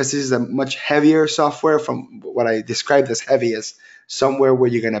 Because this is a much heavier software, from what I described as heavy as somewhere where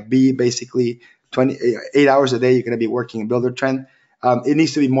you're going to be basically 28 hours a day, you're going to be working in BuilderTrend. It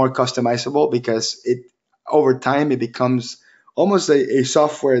needs to be more customizable because over time it becomes almost a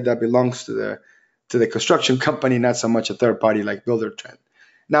software that belongs to the construction company, not so much a third party like BuilderTrend.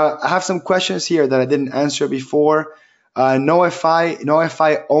 Now, I have some questions here that I didn't answer before.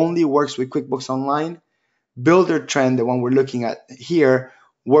 KNOWIFY only works with QuickBooks Online. BuilderTrend, the one we're looking at here,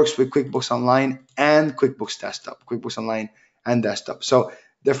 works with QuickBooks Online and QuickBooks Desktop, QuickBooks Online and Desktop. So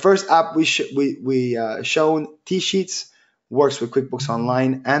the first app we shown, TSHEETS, works with QuickBooks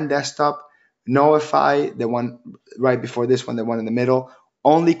Online and Desktop. KNOWIFY, the one right before this one, the one in the middle,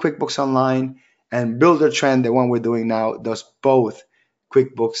 only QuickBooks Online. And BuilderTrend, the one we're doing now, does both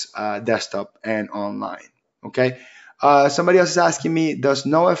QuickBooks Desktop and Online. Okay. Somebody else is asking me, does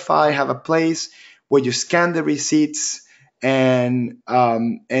KNOWIFY have a place where you scan the receipts and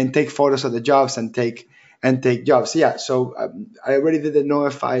take photos of the jobs and take jobs? Yeah, so I already did the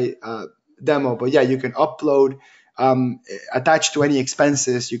KNOWIFY demo, but yeah, you can upload, attached to any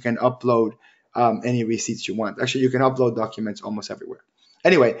expenses, you can upload any receipts you want. Actually, you can upload documents almost everywhere.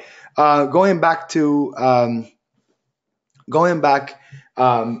 Anyway, going back to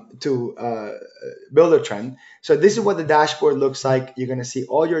BuilderTrend. So this is what the dashboard looks like. You're going to see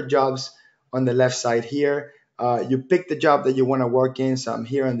all your jobs on the left side here. You pick the job that you want to work in. So I'm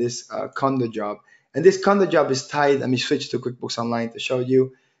here on this condo job. And this condo job is tied. Let me switch to QuickBooks Online to show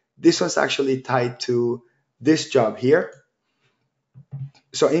you. This one's actually tied to this job here.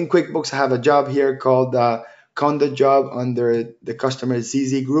 So in QuickBooks, I have a job here called condo job under the customer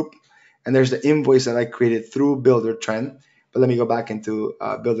ZZ group. And there's the invoice that I created through BuilderTrend. But let me go back into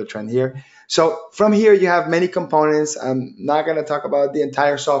BuilderTrend here. So from here, you have many components. I'm not going to talk about the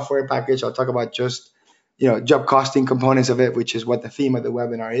entire software package. I'll talk about just job costing components of it, which is what the theme of the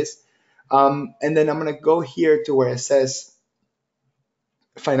webinar is. And then I'm going to go here to where it says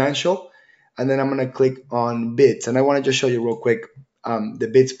financial, and then I'm going to click on bids. And I want to just show you real quick the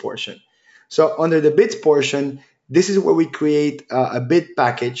bids portion. So under the bids portion, this is where we create a bid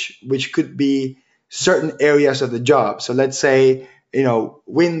package, which could be certain areas of the job. So let's say,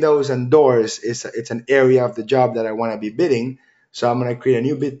 windows and doors it's an area of the job that I want to be bidding. So I'm going to create a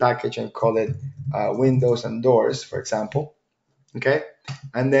new bid package and call it windows and doors, for example. Okay.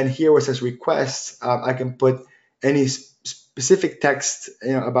 And then here where it says requests, I can put any specific text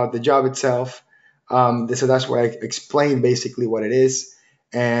about the job itself. So that's where I explain basically what it is.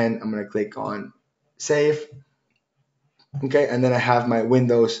 And I'm going to click on save. Okay, and then I have my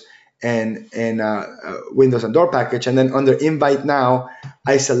Windows and Windows and Door package, and then under invite now,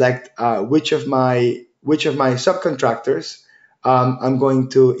 I select which of my subcontractors I'm going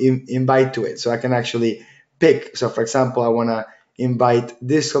to invite to it, so I can actually pick. So, for example, I want to invite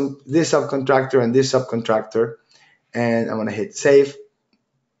this subcontractor and this subcontractor, and I'm going to hit save.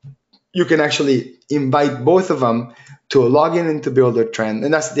 You can actually invite both of them to log in into BuilderTrend,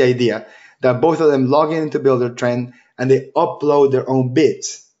 and that's the idea, that both of them log in into BuilderTrend and they upload their own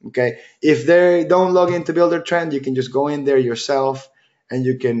bids. Okay, if they don't log into BuilderTrend, you can just go in there yourself and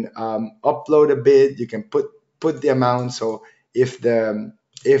you can upload a bid. You can put the amount. So if the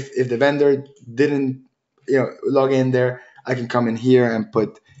vendor didn't log in there, I can come in here and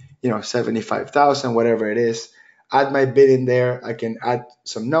put 75,000, whatever it is, add my bid in there. I can add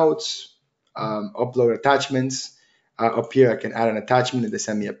some notes, upload attachments. Up here, I can add an attachment and they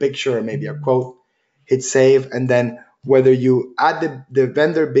send me a picture or maybe a quote. Hit save, and then whether you add the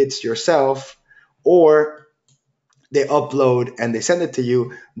vendor bids yourself or they upload and they send it to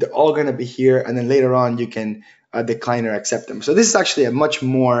you, they're all going to be here, and then later on you can decline or accept them. So this is actually a much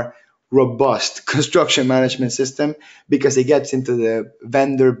more robust construction management system because it gets into the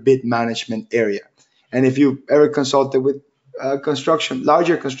vendor bid management area. And if you've ever consulted with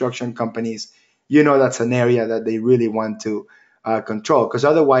larger construction companies, that's an area that they really want to control, because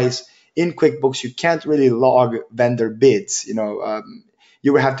otherwise in QuickBooks you can't really log vendor bids.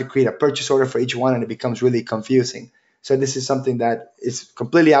 You would have to create a purchase order for each one, and it becomes really confusing. So this is something that is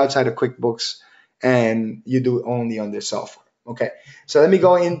completely outside of QuickBooks, and you do only on this software. Okay, so let me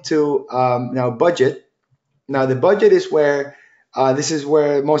go into now budget. Now the budget is where this is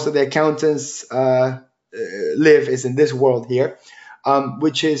where most of the accountants live, is in this world here,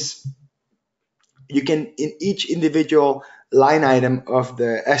 which is you can, in each individual line item of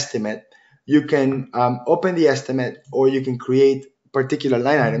the estimate, you can open the estimate, or you can create particular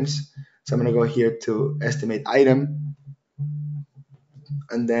line items. So I'm going to go here to estimate item,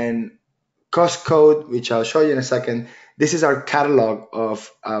 and then cost code, which I'll show you in a second. This is our catalog of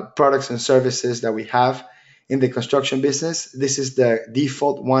products and services that we have in the construction business. This is the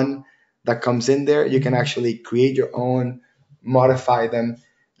default one that comes in there. You can actually create your own, modify them.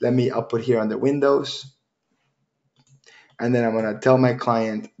 I'll put here under Windows. And then I'm going to tell my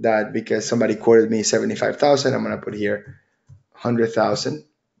client that because somebody quoted me 75,000, I'm going to put here 100,000.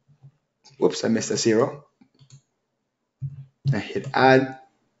 Whoops, I missed a zero. I hit add.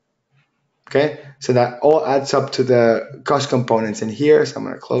 Okay, so that all adds up to the cost components in here. So I'm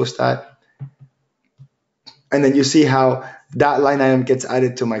going to close that. And then you see how that line item gets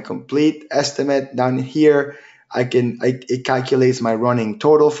added to my complete estimate down here. It calculates my running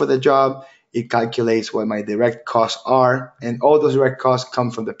total for the job. It calculates what my direct costs are, and all those direct costs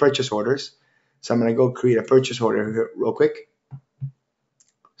come from the purchase orders. So I'm going to go create a purchase order here real quick.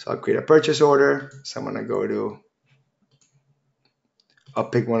 So I'll create a purchase order. So I'm going to I'll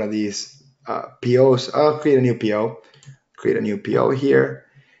pick one of these POs. I'll create a new PO. Create a new PO here,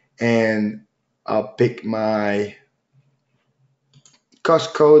 and I'll pick my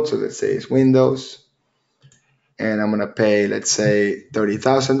cost code. So let's say it's Windows, and I'm going to pay, let's say,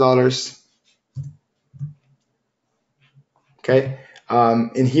 $30,000. Okay.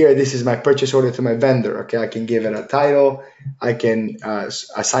 In here, this is my purchase order to my vendor. Okay, I can give it a title. I can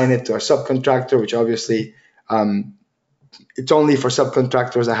assign it to a subcontractor, which obviously it's only for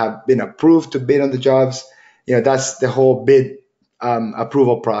subcontractors that have been approved to bid on the jobs. That's the whole bid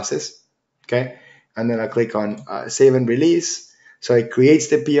approval process. Okay, and then I click on save and release. So it creates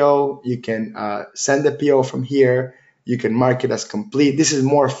the PO. You can send the PO from here. You can mark it as complete. This is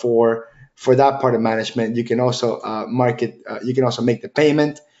more for that part of management. You can also mark it. You can also make the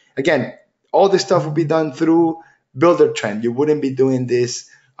payment. Again, all this stuff will be done through BuilderTrend. You wouldn't be doing this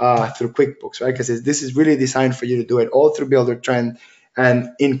through QuickBooks, right? Because this is really designed for you to do it all through BuilderTrend.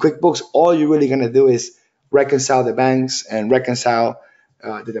 And in QuickBooks, all you're really going to do is reconcile the banks and reconcile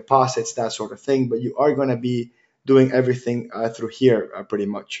the deposits, that sort of thing. But you are going to be doing everything through here pretty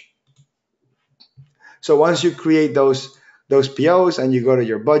much. So once you create those POs and you go to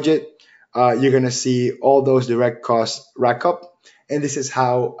your budget, you're going to see all those direct costs rack up, and this is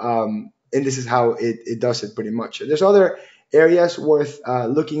how it does it pretty much. There's other areas worth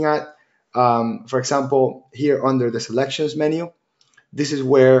looking at. For example, here under the selections menu, this is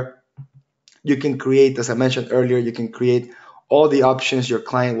where you can create, as I mentioned earlier, you can create all the options your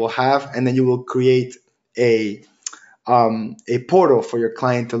client will have, and then you will create a portal for your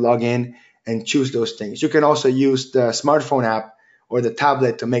client to log in and choose those things. You can also use the smartphone app or the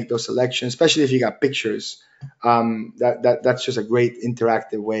tablet to make those selections, especially if you got pictures. That's just a great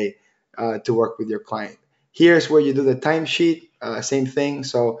interactive way to work with your client. Here's where you do the timesheet, same thing.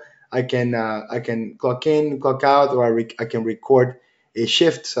 So I can clock in, clock out, or I can record a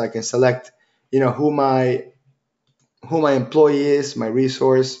shift. So I can select, who my employee is, my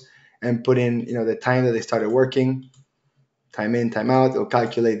resource, and put in, the time that they started working, time in, time out. It'll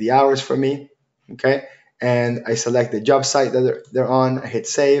calculate the hours for me. Okay. And I select the job site that they're on. I hit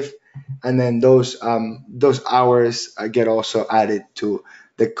save, and then those hours get also added to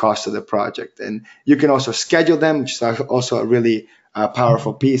the cost of the project. And you can also schedule them, which is also a really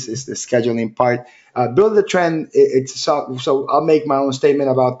powerful piece. Is the scheduling part. Build the trend. It's so I'll make my own statement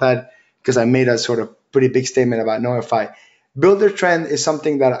about that because I made a sort of pretty big statement about KNOWIFY. Builder trend is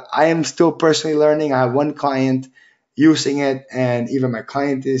something that I am still personally learning. I have one client using it, and even my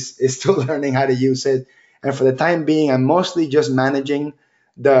client is still learning how to use it. And for the time being, I'm mostly just managing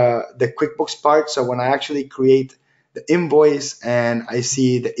the QuickBooks part. So when I actually create the invoice and I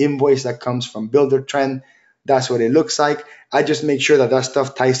see the invoice that comes from Builder Trend, that's what it looks like. I just make sure that that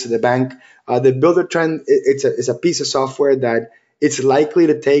stuff ties to the bank. The Builder Trend, it's a piece of software that it's likely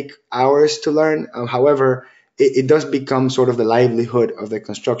to take hours to learn. However, it does become sort of the livelihood of the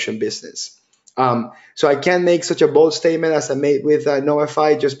construction business. So I can't make such a bold statement as I made with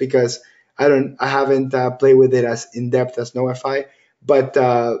KnowIFY, just because I haven't played with it as in depth as KnowIFY, but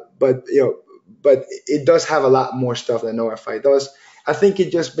it does have a lot more stuff than KnowIFY does. I think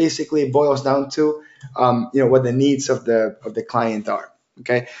it just basically boils down to what the needs of the client are.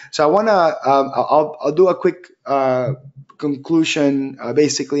 Okay, so I wanna I'll do a quick conclusion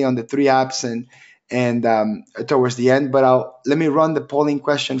basically on the three apps and towards the end, but let me run the polling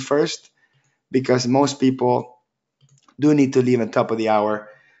question first, because most people do need to leave on top of the hour.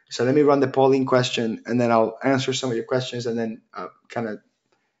 So let me run the polling question, and then I'll answer some of your questions, and then kind of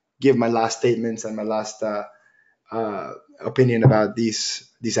give my last statements and my last opinion about these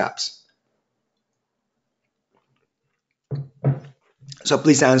apps. So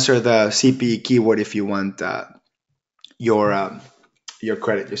please answer the CPE keyword if you want your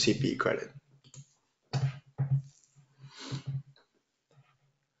credit, your CPE credit.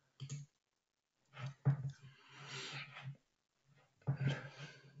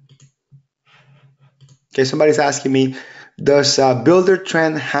 Okay, somebody's asking me, does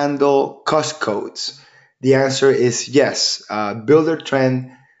BuilderTrend handle cost codes? The answer is yes.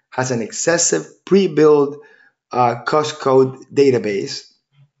 BuilderTrend has an excessive pre-built cost code database.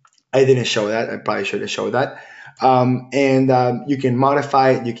 I didn't show that. I probably should have showed that. And you can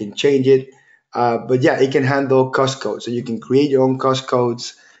modify it, you can change it. But yeah, it can handle cost codes. So you can create your own cost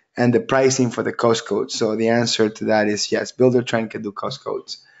codes and the pricing for the cost codes. So the answer to that is yes, BuilderTrend can do cost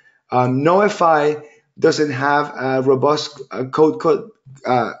codes. KnowIFY doesn't have a robust cost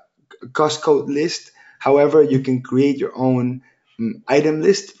code list. However, you can create your own item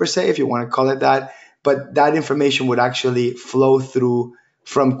list, per se, if you want to call it that. But that information would actually flow through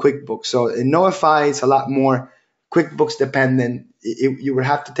from QuickBooks. So in KnowIFY, it's a lot more QuickBooks dependent. You would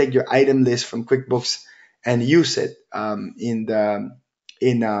have to take your item list from QuickBooks and use it in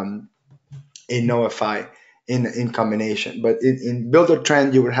KnowIFY in combination. But in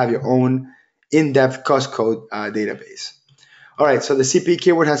BuilderTrend, you would have your own in-depth cost code database. All right, so the CPE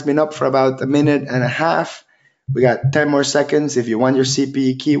keyword has been up for about a minute and a half. We got 10 more seconds. If you want your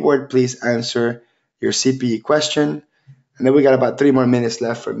CPE keyword, please answer your CPE question. And then we got about 3 more minutes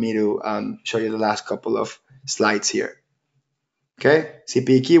left for me to show you the last couple of slides here. Okay,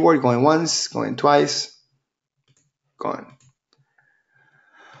 CPE keyword going once, going twice, gone.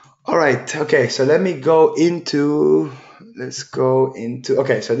 All right, okay, so let's go into,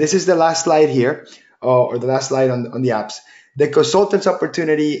 okay, so this is the last slide here, or the last slide on the apps. The consultant's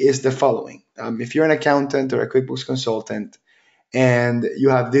opportunity is the following. If you're an accountant or a QuickBooks consultant, and you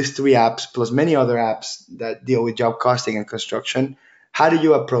have these 3 apps plus many other apps that deal with job costing and construction, how do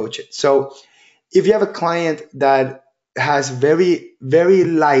you approach it? So if you have a client that has very, very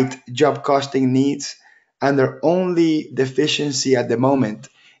light job costing needs, and their only deficiency at the moment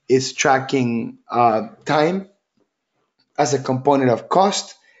is tracking time as a component of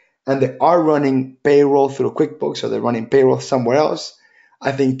cost, and they are running payroll through QuickBooks or they're running payroll somewhere else,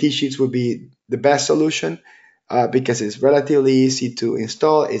 I think TSHEETS would be the best solution because it's relatively easy to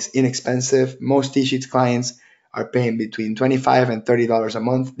install, it's inexpensive. Most TSHEETS clients are paying between $25 and $30 a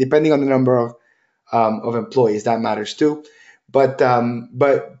month, depending on the number of employees. That matters too. But I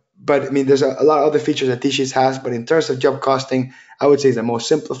mean, there's a lot of other features that TSHEETS has, but in terms of job costing, I would say it's the most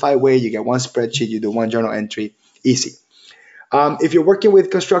simplified way. You get one spreadsheet, you do one journal entry, easy. If you're working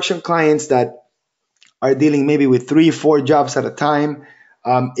with construction clients that are dealing maybe with 3, 4 jobs at a time.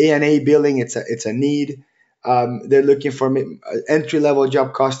 A&A billing, it's a need. They're looking for entry level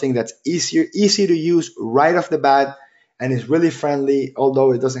job costing that's easy to use right off the bat, and is really friendly,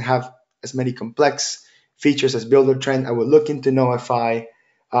 although it doesn't have as many complex features as BuilderTrend. I would look into KNOWIFY.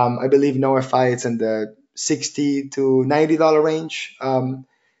 I believe KNOWIFY it's in the $60 to $90 range.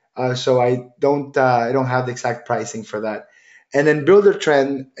 So I don't have the exact pricing for that. And then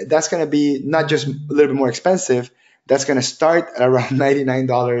BuilderTrend, that's going to be not just a little bit more expensive. That's going to start at around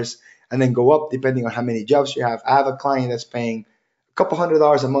 $99 and then go up depending on how many jobs you have. I have a client that's paying a couple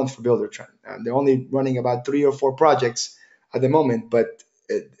 $100 a month for BuilderTrend. They're only running about 3 or 4 projects at the moment, but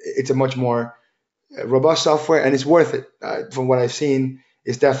it's a much more robust software, and it's worth it. From what I've seen,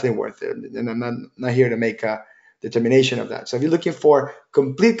 it's definitely worth it. And I'm not here to make a determination of that. So if you're looking for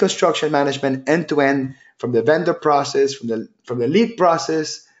complete construction management end to end, from the vendor process, from the lead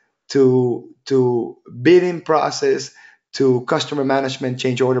process to bidding process to customer management,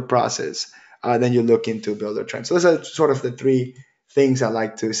 change order process, then you look into BuilderTrend. So those are sort of the 3 things I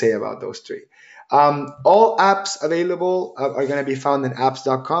like to say about those 3. All apps available are going to be found in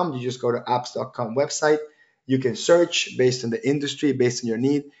apps.com. You just go to apps.com website. You can search based on the industry, based on your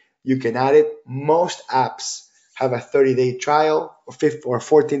need. You can add it. Most apps have a 30-day trial or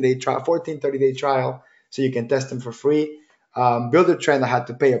 14-day trial, 30-day trial, so you can test them for free. BuilderTrend, I had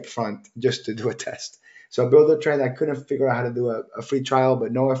to pay up front just to do a test. So BuilderTrend, I couldn't figure out how to do a free trial,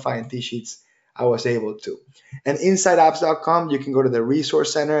 but KNOWIFY and TSHEETS, I was able to. And inside apps.com, you can go to the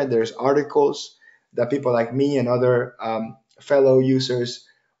resource center. There's articles that people like me and other fellow users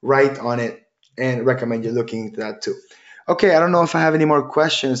write on it, and recommend you looking into that too. Okay, I don't know if I have any more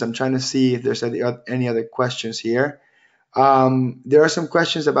questions. I'm trying to see if there's any other questions here. There are some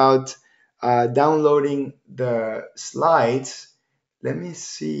questions about downloading the slides. Let me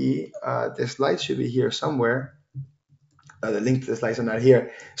see. The slides should be here somewhere. The link to the slides are not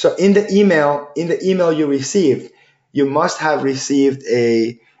here. So in the email you received, you must have received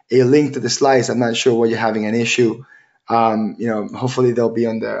a link to the slides. I'm not sure why you're having an issue. Hopefully they'll be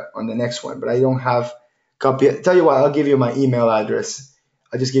on the next one, but I don't have copy. Tell you what, I'll give you my email address.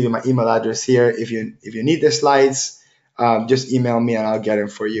 I'll just give you my email address here. If you need the slides, just email me and I'll get them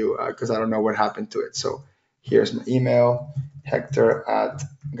for you, because I don't know what happened to it. So here's my email,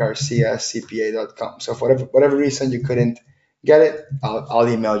 hector@garciacpa.com. So for whatever reason you couldn't get it, I'll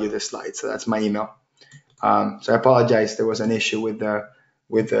email you the slides. So that's my email. So I apologize, there was an issue with the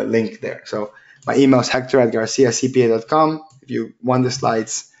link there. So my email is hector@garciacpa.com. If you want the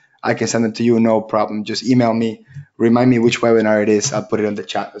slides, I can send them to you, no problem. Just email me, remind me which webinar it is. I'll put it on the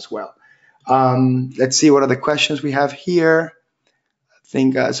chat as well. Let's see what other questions we have here. I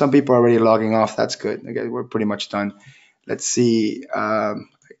think some people are already logging off. That's good. Okay, we're pretty much done. Let's see. Let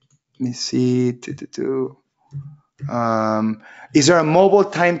me see. Is there a mobile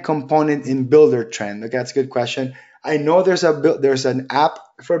time component in BuilderTrend? Okay, that's a good question. I know there's an app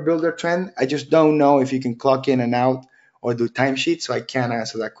for BuilderTrend. I just don't know if you can clock in and out or do timesheets, so I can't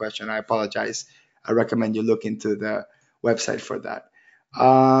answer that question. I apologize. I recommend you look into the website for that.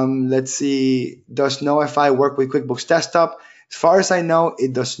 Let's see. Does KNOWIFY work with QuickBooks Desktop? As far as I know,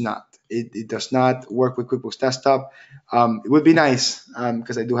 it does not. It does not work with QuickBooks Desktop. It would be nice,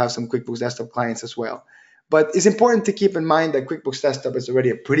 because I do have some QuickBooks Desktop clients as well. But it's important to keep in mind that QuickBooks Desktop is already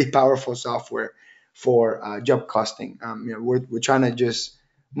a pretty powerful software for job costing. We're trying to just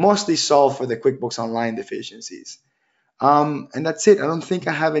mostly solve for the QuickBooks Online deficiencies. And that's it. I don't think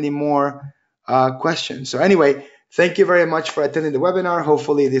I have any more questions. So anyway, thank you very much for attending the webinar.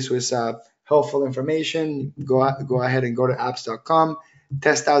 Hopefully this was helpful information. Go ahead and go to apps.com,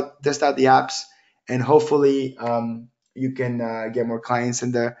 test out the apps, and hopefully you can get more clients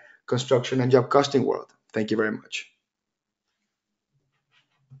in the construction and job costing world. Thank you very much.